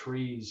row of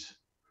trees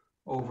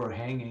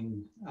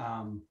overhanging.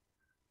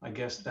 I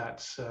guess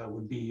that's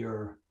would be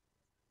your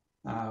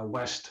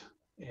west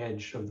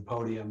edge of the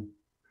podium.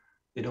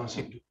 They don't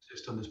seem to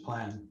exist on this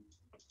plan.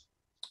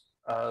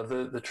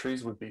 The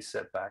trees would be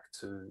set back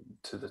to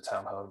the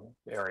townhome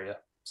area.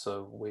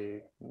 So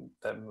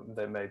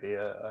there may be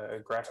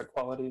a graphic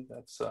quality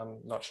that's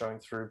not showing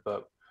through,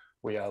 but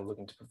we are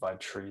looking to provide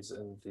trees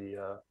in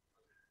the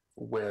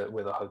where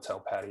the hotel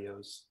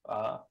patios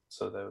are.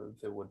 So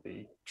there would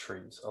be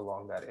trees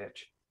along that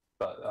edge,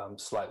 but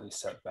slightly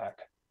set back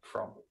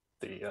from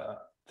the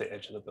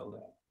edge of the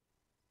building,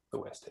 the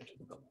west edge of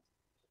the building.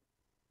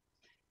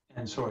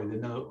 And sorry,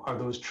 are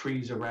those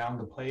trees around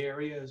the play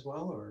area as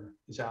well, or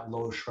is that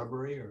low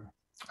shrubbery? Or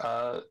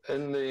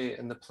in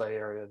the play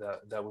area,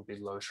 that would be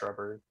low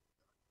shrubbery,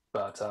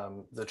 but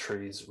the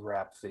trees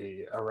wrap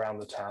around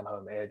the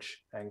townhome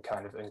edge and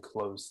kind of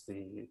enclose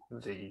the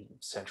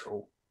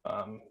central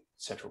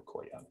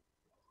courtyard.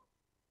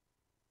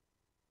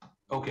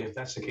 Okay, if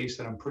that's the case,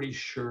 then I'm pretty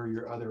sure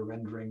your other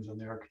renderings on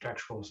the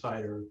architectural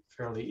side are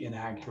fairly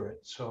inaccurate.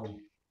 So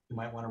you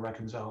might want to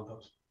reconcile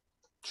those.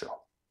 Sure.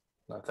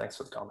 No, thanks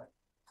for the comment.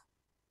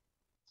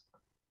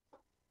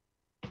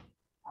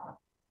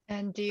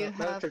 And do you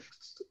have a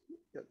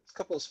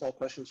couple of small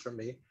questions from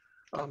me?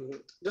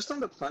 Just on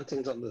the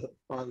plantings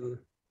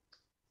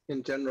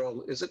in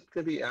general, is it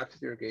going to be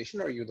active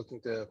irrigation, or are you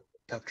looking to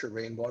capture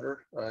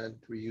rainwater and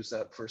reuse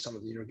that for some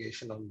of the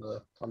irrigation on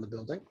the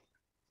building?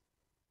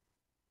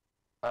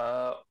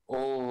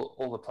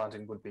 All the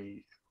planting would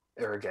be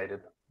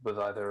irrigated with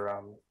either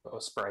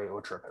a spray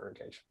or drip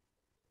irrigation.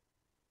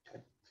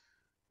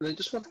 And then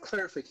just one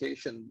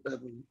clarification.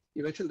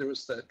 You mentioned there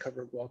was that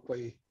covered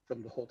walkway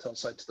from the hotel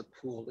side to the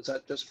pool. Is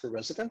that just for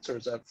residents, or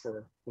is that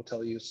for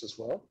hotel use as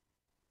well?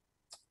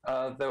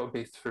 That would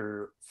be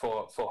for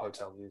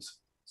hotel use.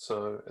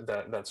 So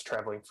that's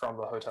traveling from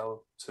the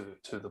hotel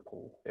to the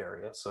pool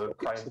area. So,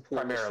 okay, so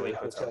primarily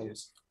hotel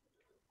use.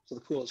 So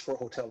the pool is for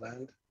hotel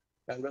and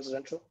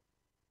residential?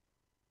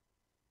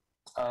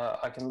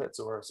 I can let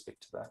Zora speak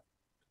to that.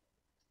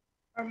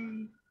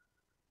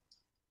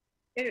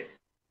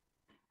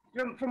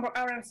 From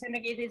our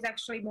understanding, it is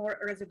actually more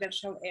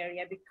residential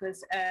area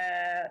because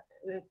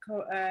if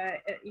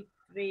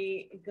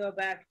we go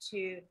back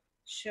to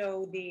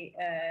show the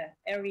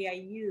area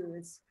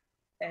use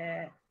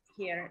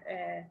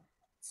here,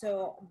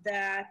 so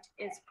that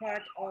is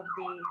part of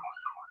the,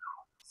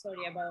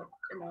 sorry about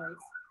the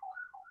noise,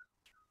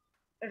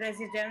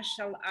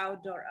 residential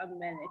outdoor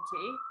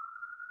amenity.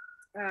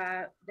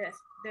 There's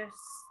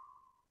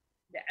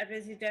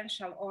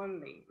residential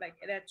only, like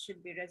that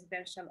should be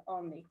residential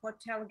only.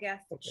 Hotel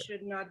guests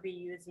should not be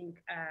using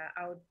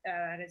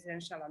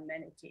residential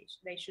amenities.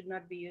 They should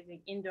not be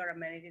using indoor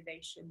amenity. They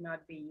should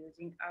not be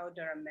using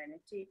outdoor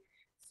amenity.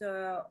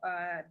 So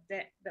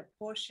the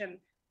portion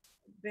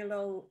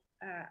below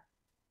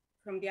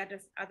from the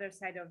other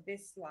side of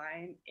this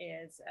line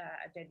is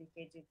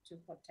dedicated to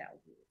hotel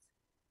use.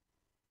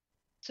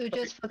 So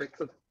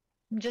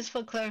just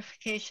for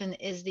clarification,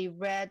 is the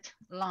red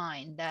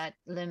line that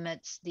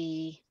limits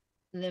the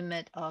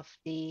limit of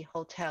the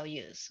hotel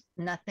use?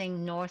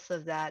 Nothing north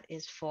of that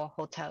is for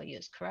hotel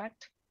use,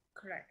 correct?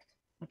 Correct.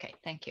 Okay,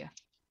 thank you.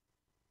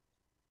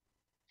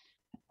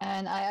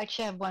 And I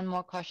actually have one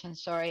more question,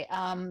 sorry.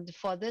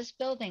 For this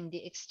building,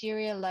 the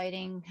exterior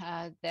lighting,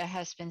 there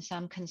has been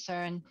some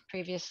concern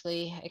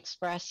previously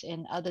expressed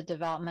in other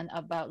development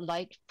about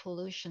light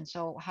pollution.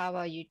 So how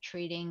are you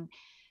treating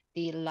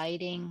the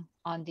lighting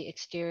on the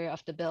exterior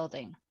of the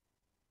building?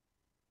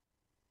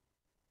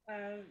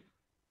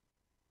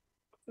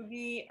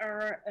 We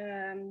are,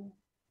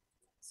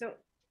 so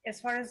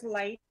as far as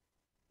light,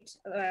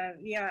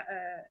 we are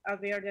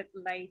aware that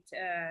light,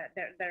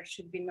 there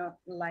should be no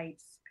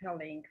light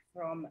spilling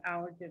from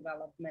our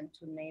development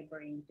to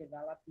neighboring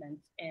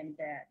developments, and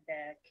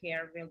the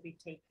care will be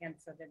taken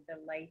so that the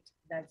light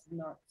does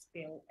not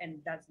spill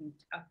and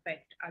doesn't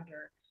affect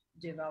other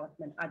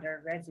development,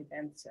 other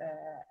residents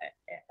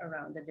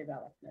around the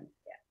development.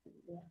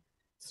 Yeah.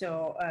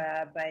 So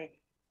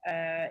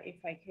if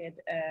I could,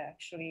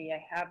 actually,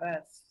 I have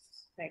a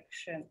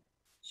section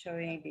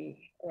showing the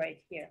right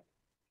here.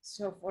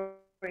 So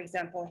for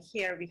example,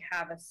 here we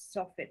have a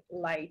soffit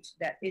light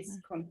that is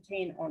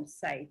contained on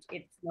site.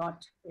 It's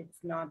not,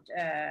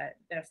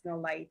 there's no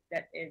light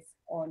that is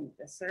on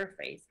the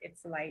surface.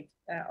 It's light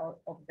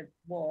of the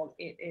wall.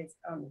 It is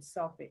on the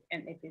soffit,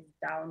 and it is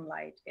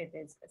downlight. It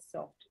is a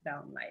soft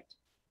downlight.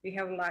 We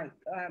have like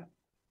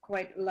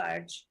quite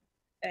large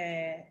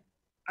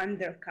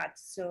undercut,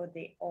 so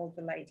all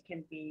the light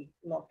can be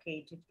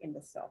located in the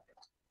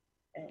soffit.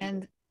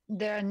 And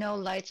there are no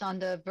lights on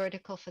the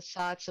vertical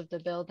facades of the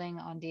building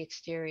on the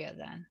exterior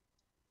then?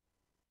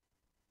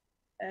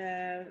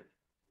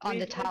 On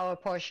the tower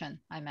portion,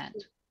 I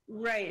meant.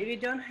 Right, we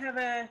don't have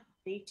a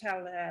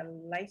detailed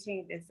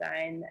lighting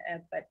design,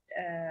 but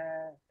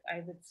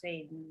I would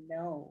say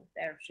no,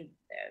 there should,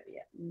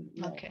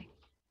 no. Okay.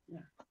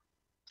 No.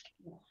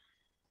 No.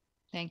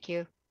 Thank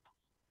you.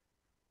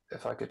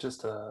 If I could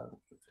just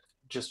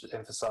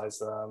emphasize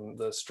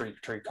the street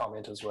tree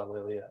comment as well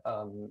earlier.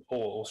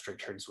 All street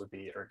trees would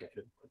be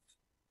irrigated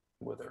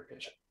with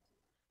irrigation.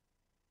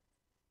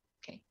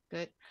 Okay,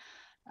 good.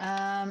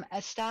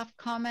 A staff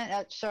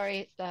comment,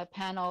 sorry, the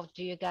panel,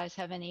 do you guys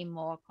have any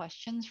more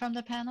questions from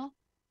the panel?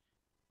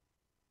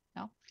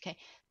 No? Okay,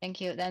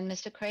 thank you. Then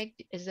Mr. Craig,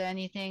 is there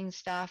anything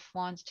staff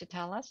wants to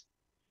tell us?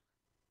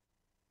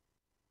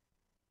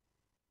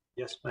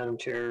 Yes, Madam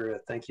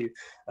Chair, thank you.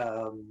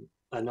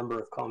 A number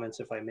of comments,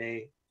 if I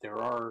may. There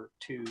are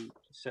two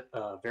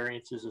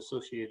variances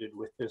associated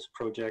with this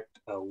project.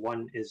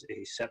 One is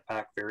a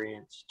setback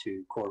variance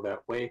to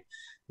Corvette Way.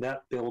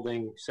 That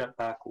building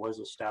setback was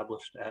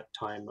established at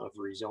time of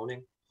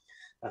rezoning.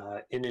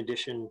 In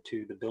addition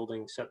to the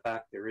building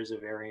setback, there is a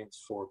variance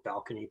for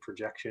balcony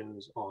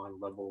projections on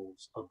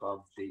levels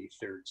above the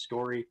 3rd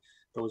story.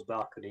 Those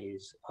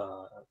balconies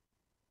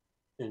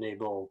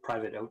enable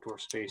private outdoor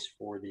space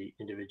for the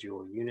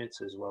individual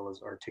units as well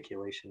as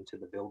articulation to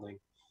the building.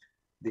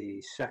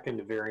 The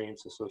second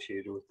variance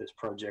associated with this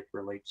project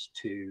relates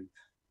to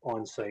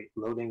on-site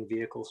loading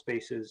vehicle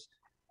spaces.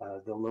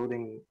 The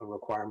loading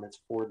requirements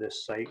for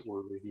this site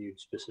were reviewed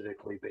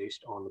specifically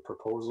based on the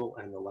proposal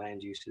and the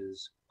land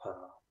uses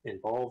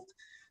involved.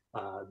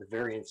 The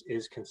variance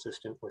is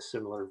consistent with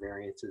similar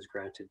variances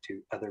granted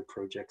to other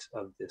projects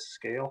of this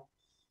scale.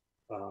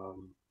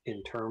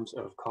 In terms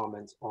of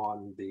comments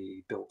on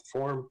the built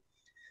form,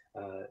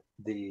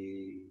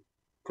 the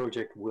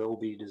project will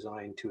be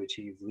designed to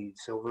achieve LEED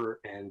Silver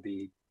and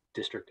be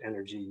district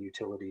energy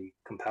utility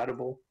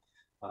compatible.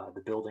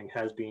 The building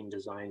has been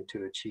designed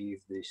to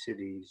achieve the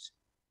city's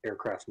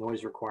aircraft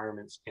noise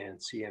requirements and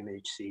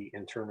CMHC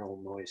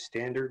internal noise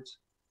standards.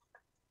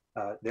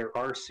 There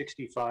are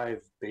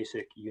 65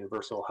 basic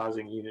universal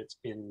housing units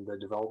in the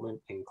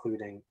development,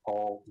 including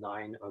all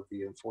 9 of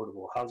the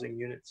affordable housing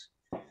units.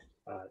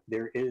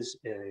 There is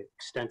an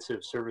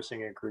extensive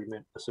servicing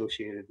agreement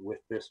associated with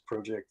this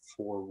project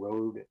for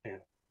road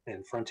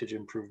and frontage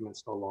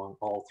improvements along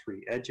all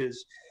 3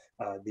 edges.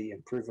 The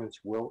improvements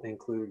will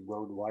include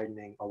road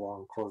widening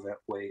along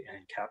Corvette Way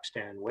and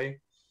Capstan Way.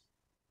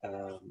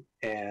 I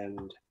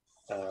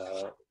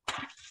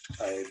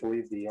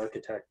believe the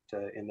architect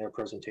in their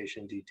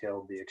presentation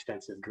detailed the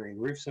extensive green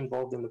roofs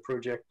involved in the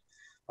project.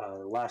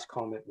 The last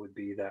comment would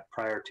be that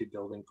prior to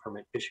building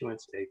permit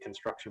issuance, a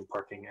construction,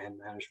 parking, and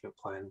management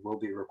plan will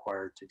be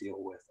required to deal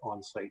with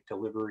on-site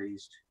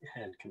deliveries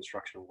and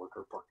construction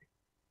worker parking.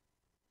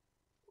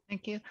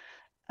 Thank you.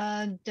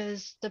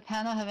 Does the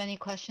panel have any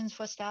questions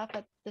for staff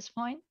at this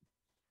point?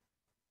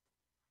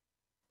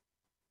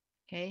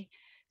 Okay,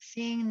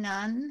 seeing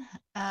none,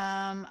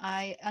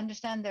 I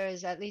understand there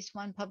is at least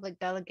one public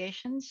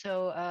delegation.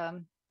 So,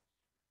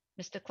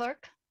 Mr.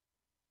 Clerk?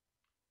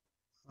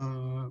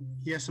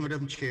 Yes,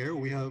 Madam Chair,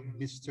 we have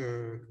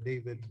Mr.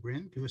 David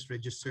Brent, who is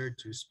registered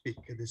to speak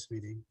at this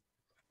meeting.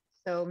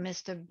 So,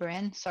 Mr.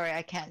 Brent, sorry,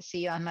 I can't see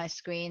you on my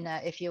screen.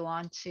 If you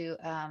want to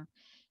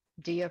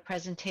do your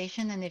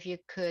presentation, and if you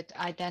could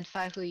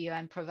identify who you are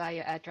and provide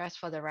your address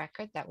for the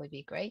record, that would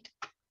be great.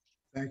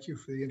 Thank you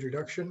for the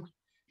introduction.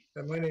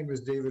 My name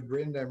is David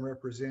Brind. I'm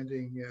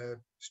representing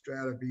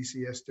Strata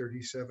BCS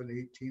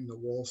 3718, the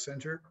Wall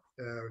Center,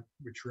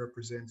 which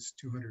represents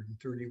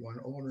 231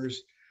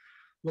 owners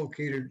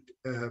located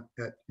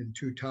in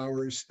two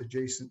towers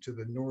adjacent to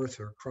the north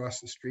or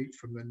across the street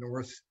from the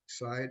north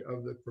side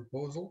of the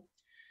proposal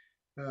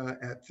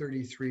at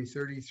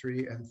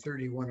 3333 and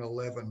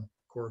 3111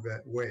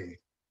 Corvette Way.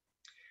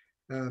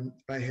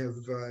 I have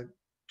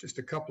just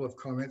a couple of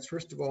comments.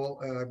 First of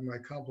all, my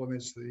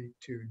compliments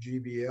to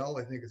GBL.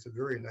 I think it's a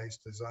very nice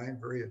design,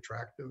 very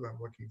attractive.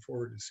 I'm looking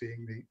forward to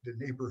seeing the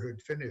neighborhood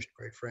finished,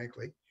 quite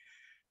frankly.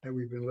 And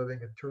we've been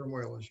living in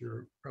turmoil, as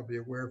you're probably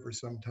aware, for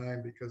some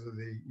time because of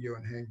the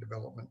Yuan Hang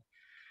development.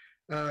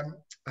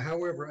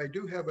 However, I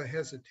do have a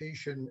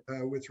hesitation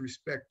with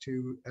respect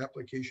to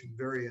application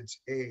variance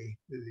A,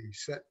 the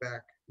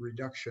setback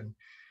reduction.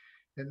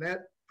 And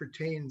that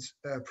pertains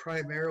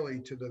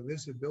primarily to the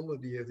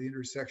visibility of the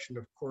intersection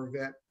of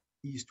Corvette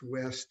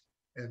east-west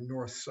and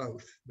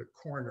north-south, the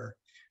corner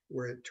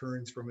where it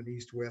turns from an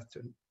east-west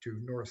to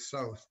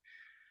north-south.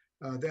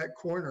 That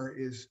corner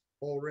is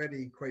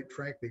already, quite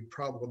frankly,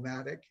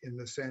 problematic in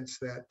the sense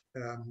that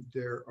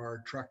there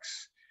are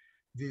trucks,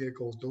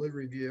 vehicles,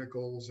 delivery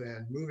vehicles,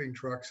 and moving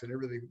trucks and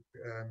everything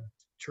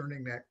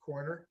turning that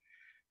corner.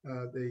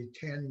 They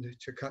tend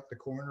to cut the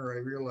corner. I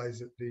realize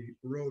that the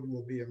road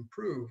will be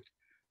improved,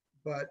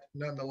 but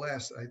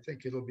nonetheless, I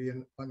think it'll be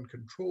an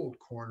uncontrolled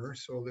corner.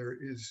 So there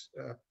is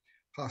a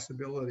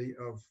possibility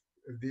of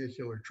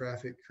vehicular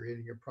traffic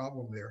creating a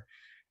problem there.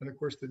 And of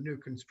course, the new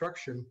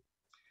construction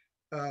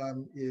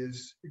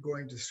is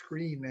going to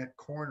screen that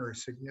corner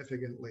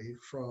significantly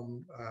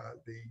from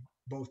the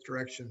both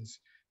directions.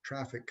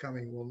 Traffic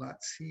coming will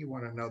not see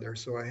one another.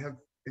 So I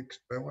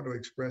want to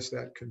express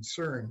that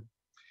concern.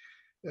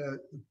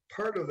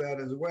 Part of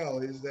that as well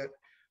is that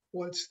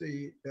once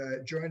the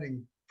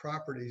adjoining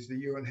properties, the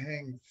Yuan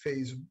Hang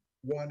phase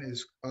 1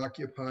 is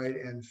occupied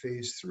and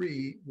phase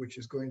 3, which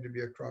is going to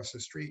be across the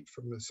street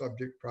from the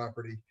subject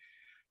property,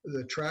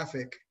 the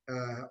traffic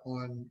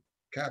on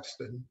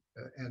Capstan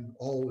and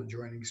all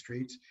adjoining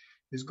streets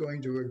is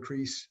going to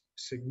increase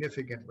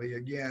significantly,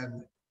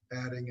 again,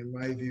 adding, in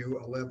my view,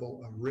 a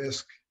level of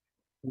risk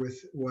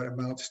with what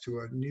amounts to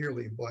a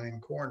nearly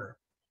blind corner.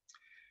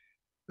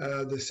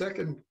 The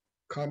second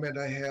comment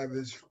I have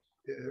is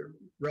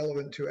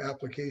relevant to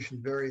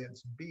application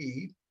variance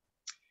B.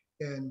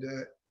 And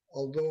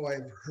although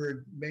I've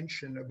heard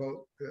mention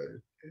about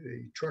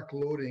the truck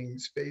loading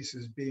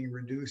spaces being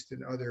reduced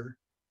in other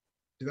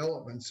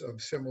developments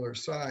of similar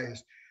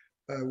size,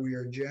 we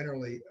are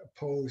generally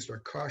opposed or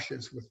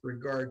cautious with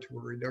regard to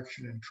a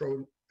reduction in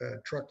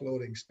truck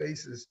loading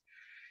spaces.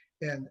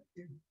 And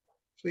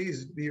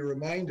please be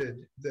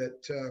reminded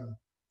that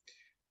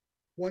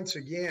once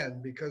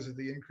again, because of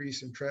the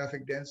increase in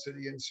traffic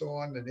density and so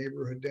on, the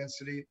neighborhood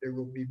density, there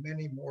will be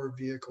many more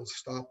vehicles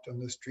stopped on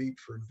the street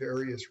for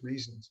various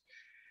reasons.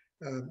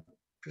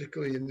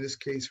 Particularly in this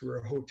case where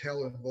a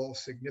hotel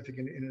involves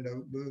significant in and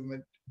out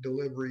movement,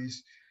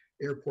 deliveries,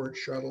 airport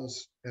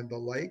shuttles, and the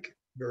like,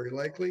 very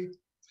likely.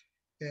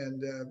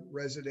 And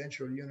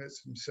residential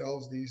units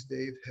themselves these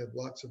days have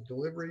lots of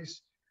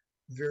deliveries.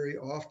 Very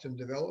often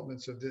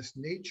developments of this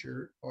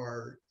nature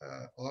are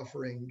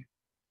offering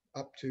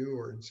up to,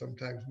 or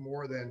sometimes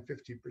more than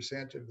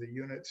 50% of the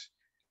units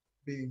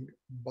being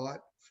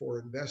bought for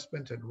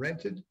investment and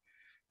rented,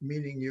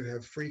 meaning you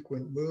have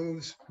frequent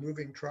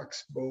moving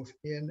trucks both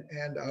in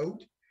and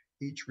out,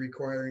 each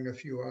requiring a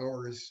few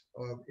hours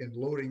in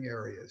loading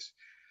areas.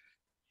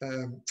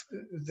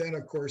 Then,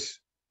 of course,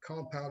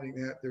 compounding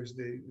that, there's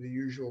the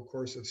usual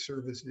course of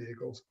service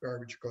vehicles,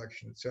 garbage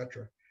collection,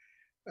 etc.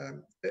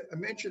 I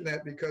mention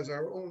that because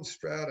our own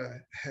strata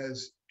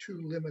has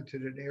too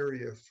limited an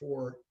area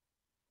for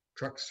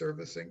truck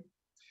servicing.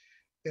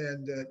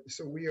 And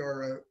so we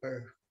are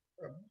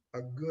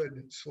a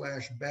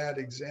good/bad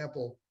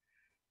example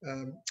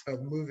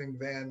of moving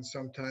vans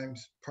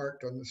sometimes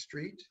parked on the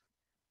street,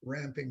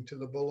 ramping to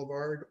the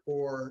boulevard,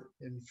 or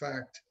in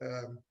fact,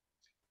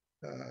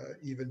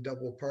 even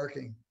double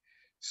parking.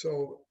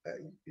 So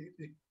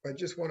I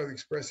just want to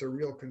express a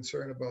real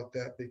concern about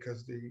that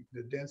because the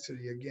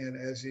density, again,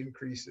 as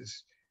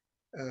increases,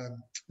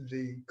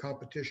 the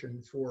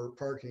competition for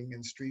parking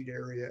in street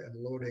area and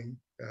loading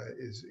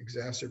is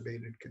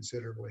exacerbated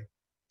considerably.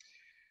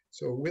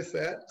 So with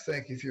that,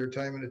 thank you for your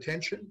time and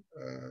attention.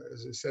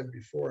 As I said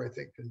before, I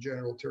think in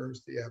general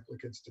terms, the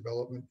applicant's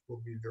development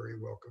will be very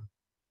welcome.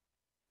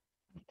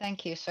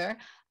 Thank you, sir.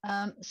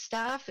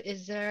 Staff,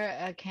 is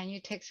there, can you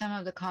take some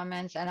of the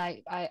comments? And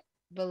I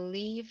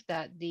believe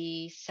that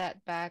the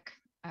setback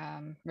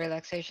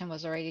relaxation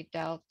was already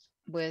dealt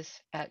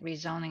with at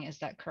rezoning. Is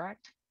that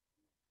correct?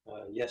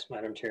 Yes,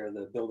 Madam Chair,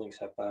 the building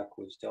setback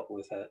was dealt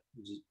with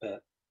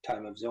at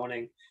time of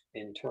zoning.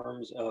 In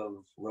terms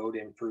of road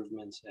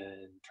improvements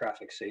and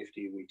traffic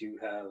safety, we do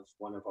have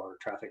one of our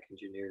traffic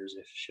engineers,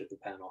 if should the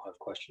panel have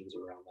questions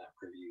around that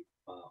review,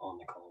 on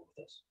the call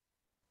with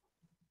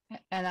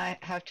us. And I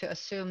have to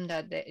assume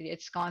that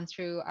it's gone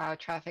through our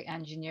traffic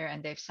engineer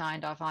and they've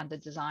signed off on the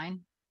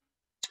design?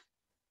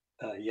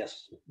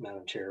 Yes,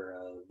 Madam Chair,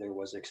 there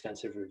was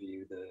extensive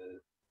review.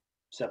 The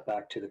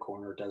setback to the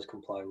corner does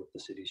comply with the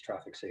city's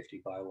traffic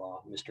safety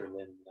bylaw. Mr.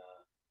 Lin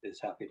is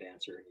happy to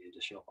answer any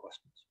additional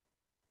questions.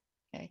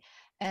 Okay.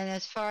 And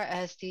as far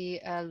as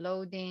the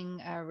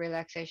loading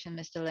relaxation,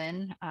 Mr.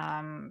 Lin,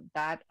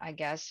 that I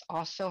guess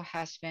also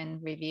has been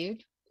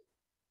reviewed.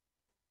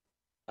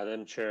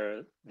 Madam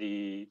Chair,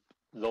 the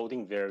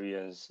loading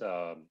variance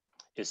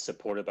is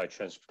supported by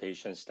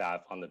transportation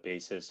staff on the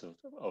basis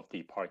of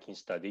the parking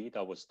study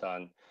that was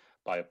done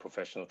by a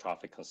professional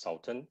traffic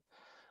consultant.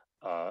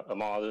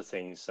 Among other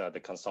things, the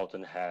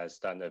consultant has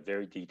done a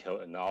very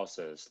detailed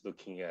analysis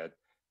looking at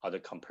other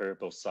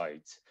comparable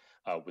sites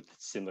with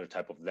similar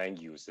type of land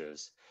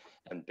uses,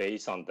 and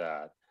based on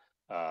that,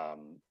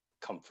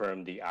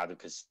 confirm the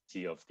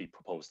adequacy of the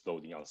proposed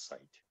loading on site.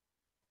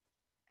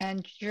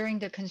 And during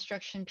the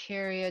construction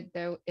period,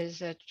 there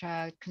is a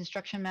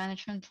construction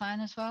management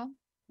plan as well,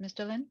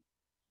 Mr. Lin?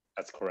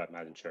 That's correct,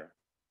 Madam Chair.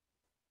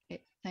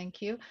 Okay,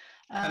 thank you.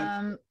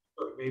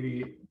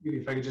 Maybe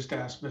if I could just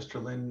ask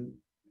Mr. Lin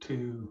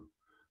to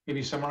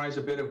maybe summarize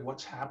a bit of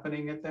what's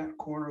happening at that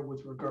corner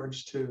with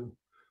regards to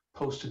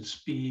posted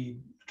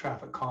speed,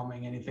 traffic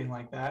calming, anything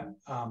like that.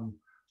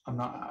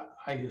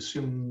 I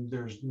assume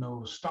there's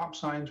no stop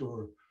signs,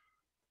 or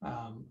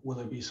will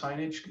there be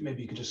signage?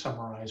 Maybe you could just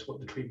summarize what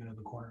the treatment of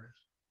the corner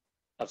is.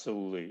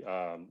 Absolutely.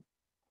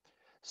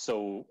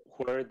 So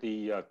where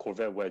the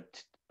Corvette Way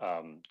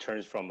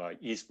turns from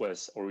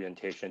east-west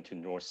orientation to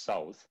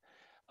north-south,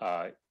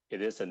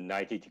 it is a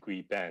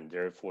 90-degree bend.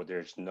 Therefore,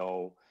 there's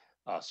no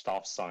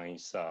stop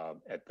signs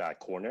at that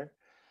corner.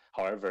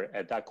 However,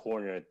 at that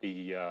corner,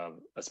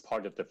 as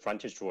part of the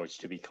frontage roads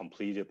to be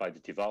completed by the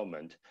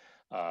development,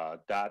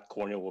 that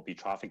corner will be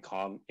traffic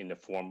calm in the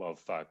form of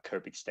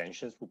curb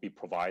extensions will be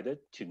provided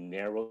to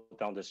narrow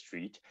down the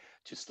street,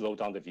 to slow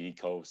down the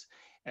vehicles.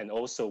 And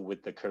also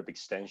with the curb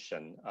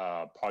extension,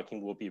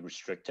 parking will be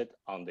restricted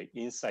on the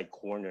inside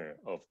corner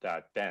of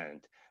that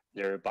bend,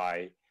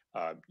 thereby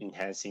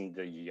enhancing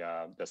the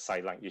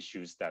sightline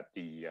issues that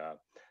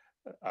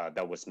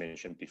that was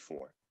mentioned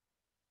before.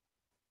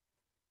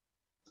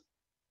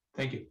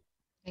 Thank you.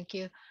 Thank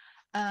you.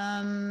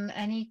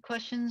 Any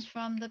questions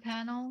from the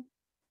panel?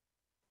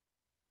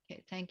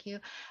 Okay, thank you.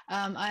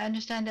 I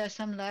understand there are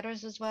some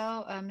letters as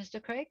well,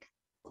 Mr. Craig?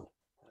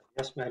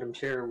 Yes, Madam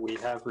Chair, we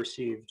have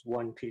received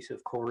one piece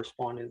of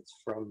correspondence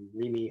from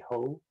Mimi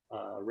Ho,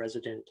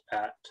 resident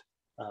at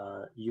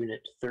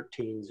Unit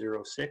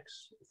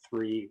 1306,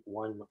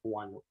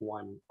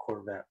 3111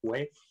 Corvette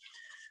Way.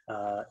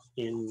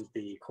 In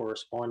the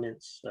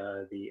correspondence,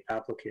 the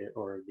applicant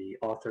or the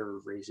author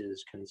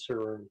raises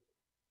concern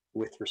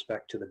with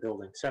respect to the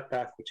building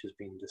setback, which is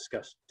being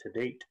discussed to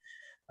date.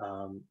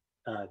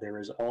 There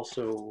is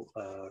also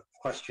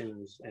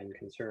questions and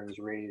concerns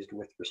raised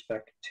with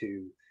respect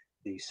to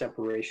the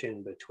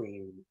separation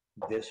between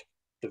this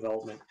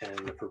development and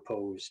the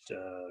proposed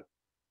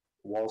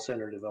wall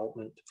center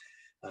development.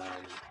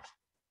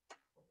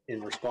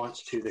 In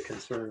response to the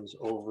concerns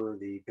over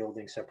the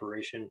building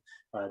separation,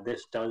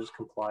 this does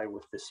comply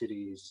with the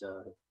city's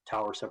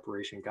tower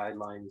separation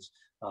guidelines,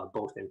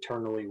 both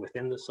internally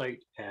within the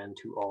site and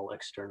to all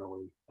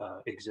externally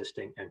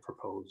existing and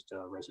proposed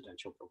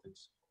residential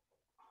buildings.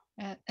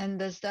 And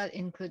does that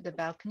include the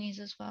balconies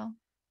as well?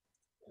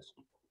 Yes.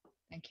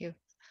 Thank you.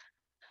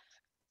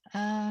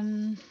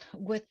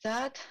 With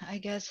that, I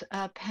guess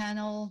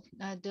panel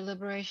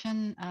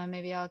deliberation,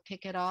 maybe I'll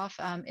kick it off.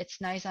 It's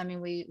nice. I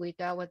mean, we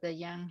dealt with the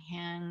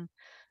Yanghang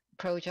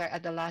project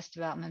at the last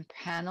development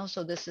panel.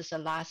 So this is the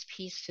last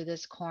piece to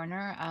this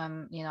corner.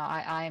 You know,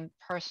 I'm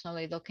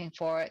personally looking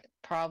forward,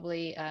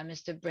 probably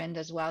Mr. Brind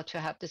as well, to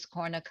have this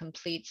corner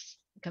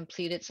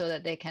completed so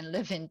that they can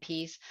live in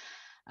peace.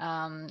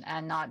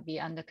 And not be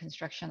under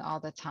construction all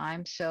the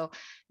time. So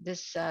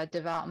this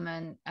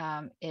development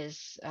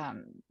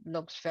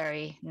looks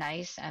very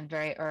nice and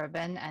very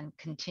urban, and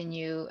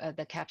continue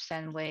the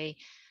Capstan Way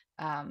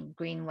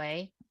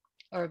Greenway,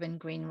 urban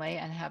greenway,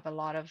 and have a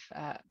lot of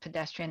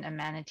pedestrian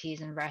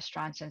amenities and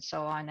restaurants and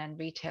so on, and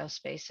retail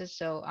spaces.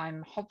 So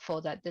I'm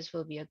hopeful that this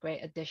will be a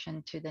great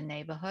addition to the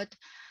neighborhood.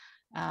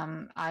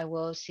 I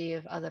will see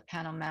if other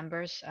panel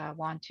members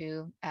want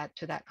to add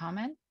to that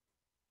comment.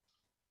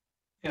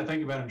 Yeah,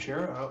 thank you, Madam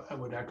Chair. I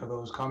would echo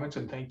those comments,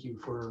 and thank you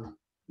for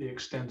the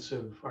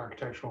extensive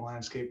architectural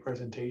landscape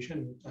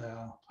presentation.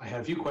 I had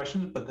a few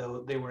questions, but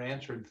they were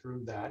answered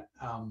through that.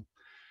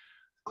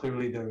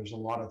 Clearly, there's a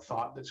lot of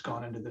thought that's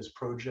gone into this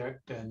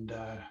project, and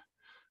a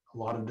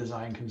lot of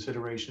design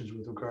considerations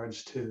with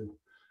regards to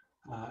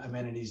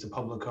amenities, the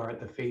public art,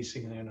 the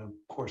facing, and of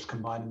course,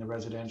 combining the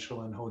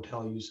residential and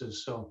hotel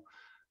uses. So,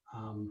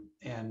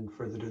 and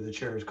further to the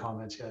chair's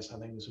comments, yes, I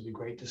think this would be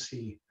great to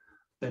see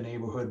the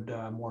neighborhood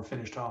more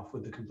finished off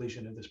with the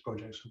completion of this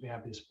project. So I'd be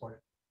happy to support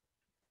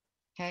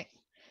it. Okay.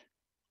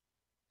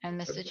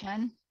 And Mr.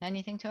 Chen,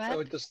 anything to add? I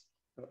would just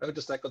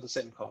echo the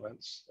same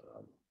comments.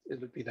 It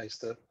would be nice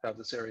to have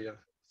this area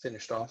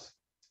finished off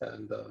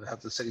and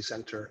have the city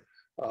center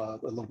a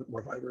little bit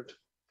more vibrant.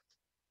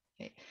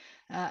 Okay.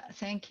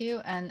 Thank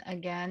you. And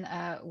again,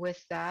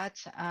 with that,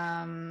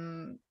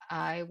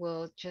 I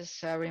will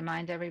just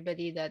remind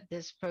everybody that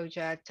this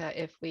project,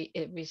 if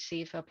it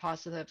receives a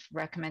positive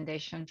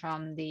recommendation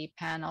from the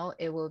panel,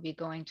 it will be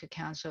going to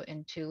council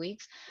in 2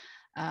 weeks.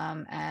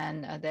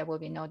 and there will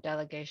be no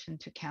delegation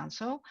to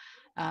council.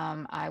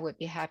 I would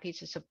be happy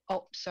to,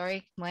 oh,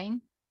 sorry,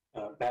 Wayne.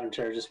 Madam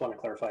Chair, I just want to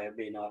clarify, it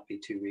may not be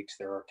 2 weeks.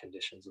 There are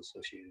conditions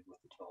associated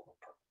with the development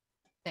permit.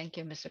 Thank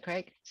you, Mr.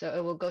 Craig. So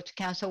it will go to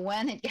council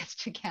when it gets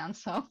to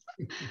council.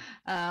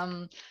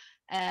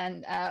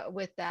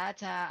 With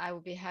that, I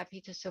will be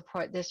happy to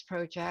support this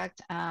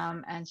project.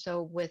 And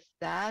so with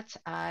that,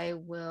 I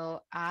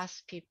will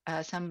ask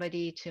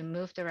somebody to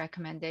move the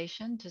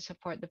recommendation to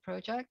support the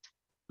project.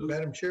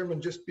 Madam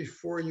Chairman, just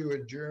before you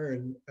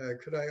adjourn,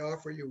 could I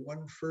offer you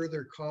one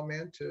further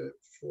comment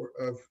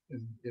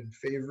in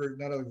favor,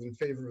 not only in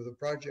favor of the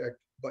project,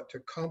 but to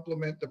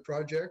complement the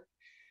project?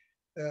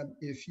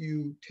 If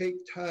you take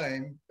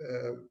time,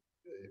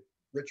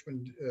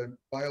 Richmond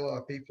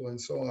bylaw people and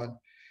so on,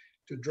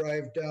 to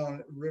drive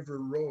down River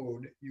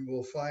Road, you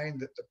will find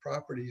that the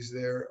properties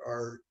there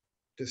are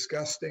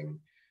disgusting,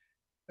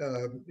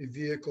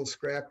 vehicle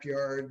scrap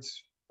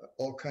yards,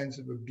 all kinds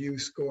of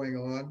abuse going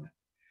on.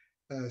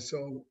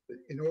 So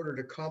in order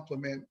to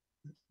complement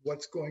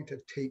what's going to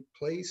take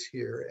place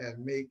here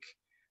and make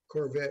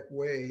Corvette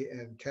Way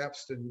and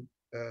Capstan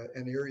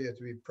an area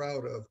to be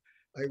proud of,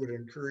 I would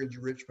encourage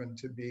Richmond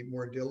to be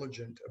more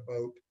diligent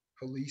about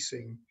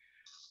policing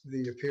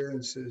the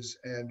appearances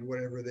and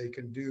whatever they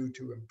can do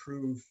to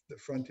improve the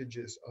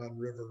frontages on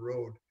River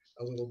Road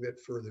a little bit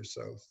further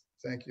south.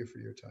 Thank you for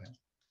your time.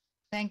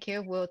 Thank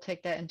you. We'll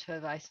take that into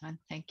advisement.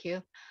 Thank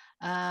you.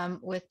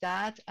 With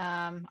that,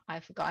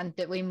 I've forgotten,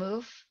 did we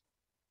move?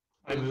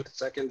 I move.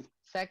 Second.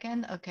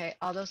 Second, okay.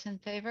 All those in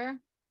favor?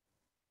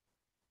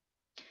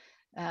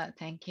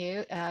 Thank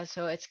you.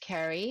 So it's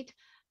carried.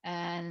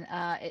 And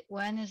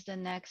when is the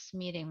next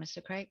meeting,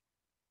 Mr. Craig?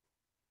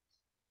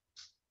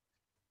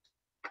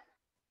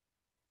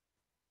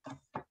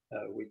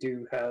 We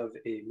do have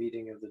a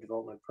meeting of the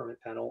Development Permit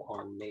Panel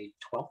on May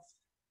 12th.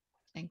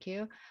 Thank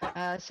you.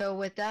 So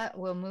with that,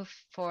 we'll move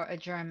for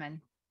adjournment.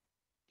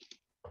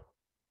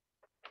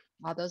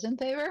 All those in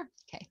favor?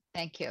 Okay,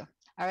 thank you.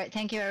 All right,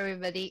 thank you,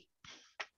 everybody.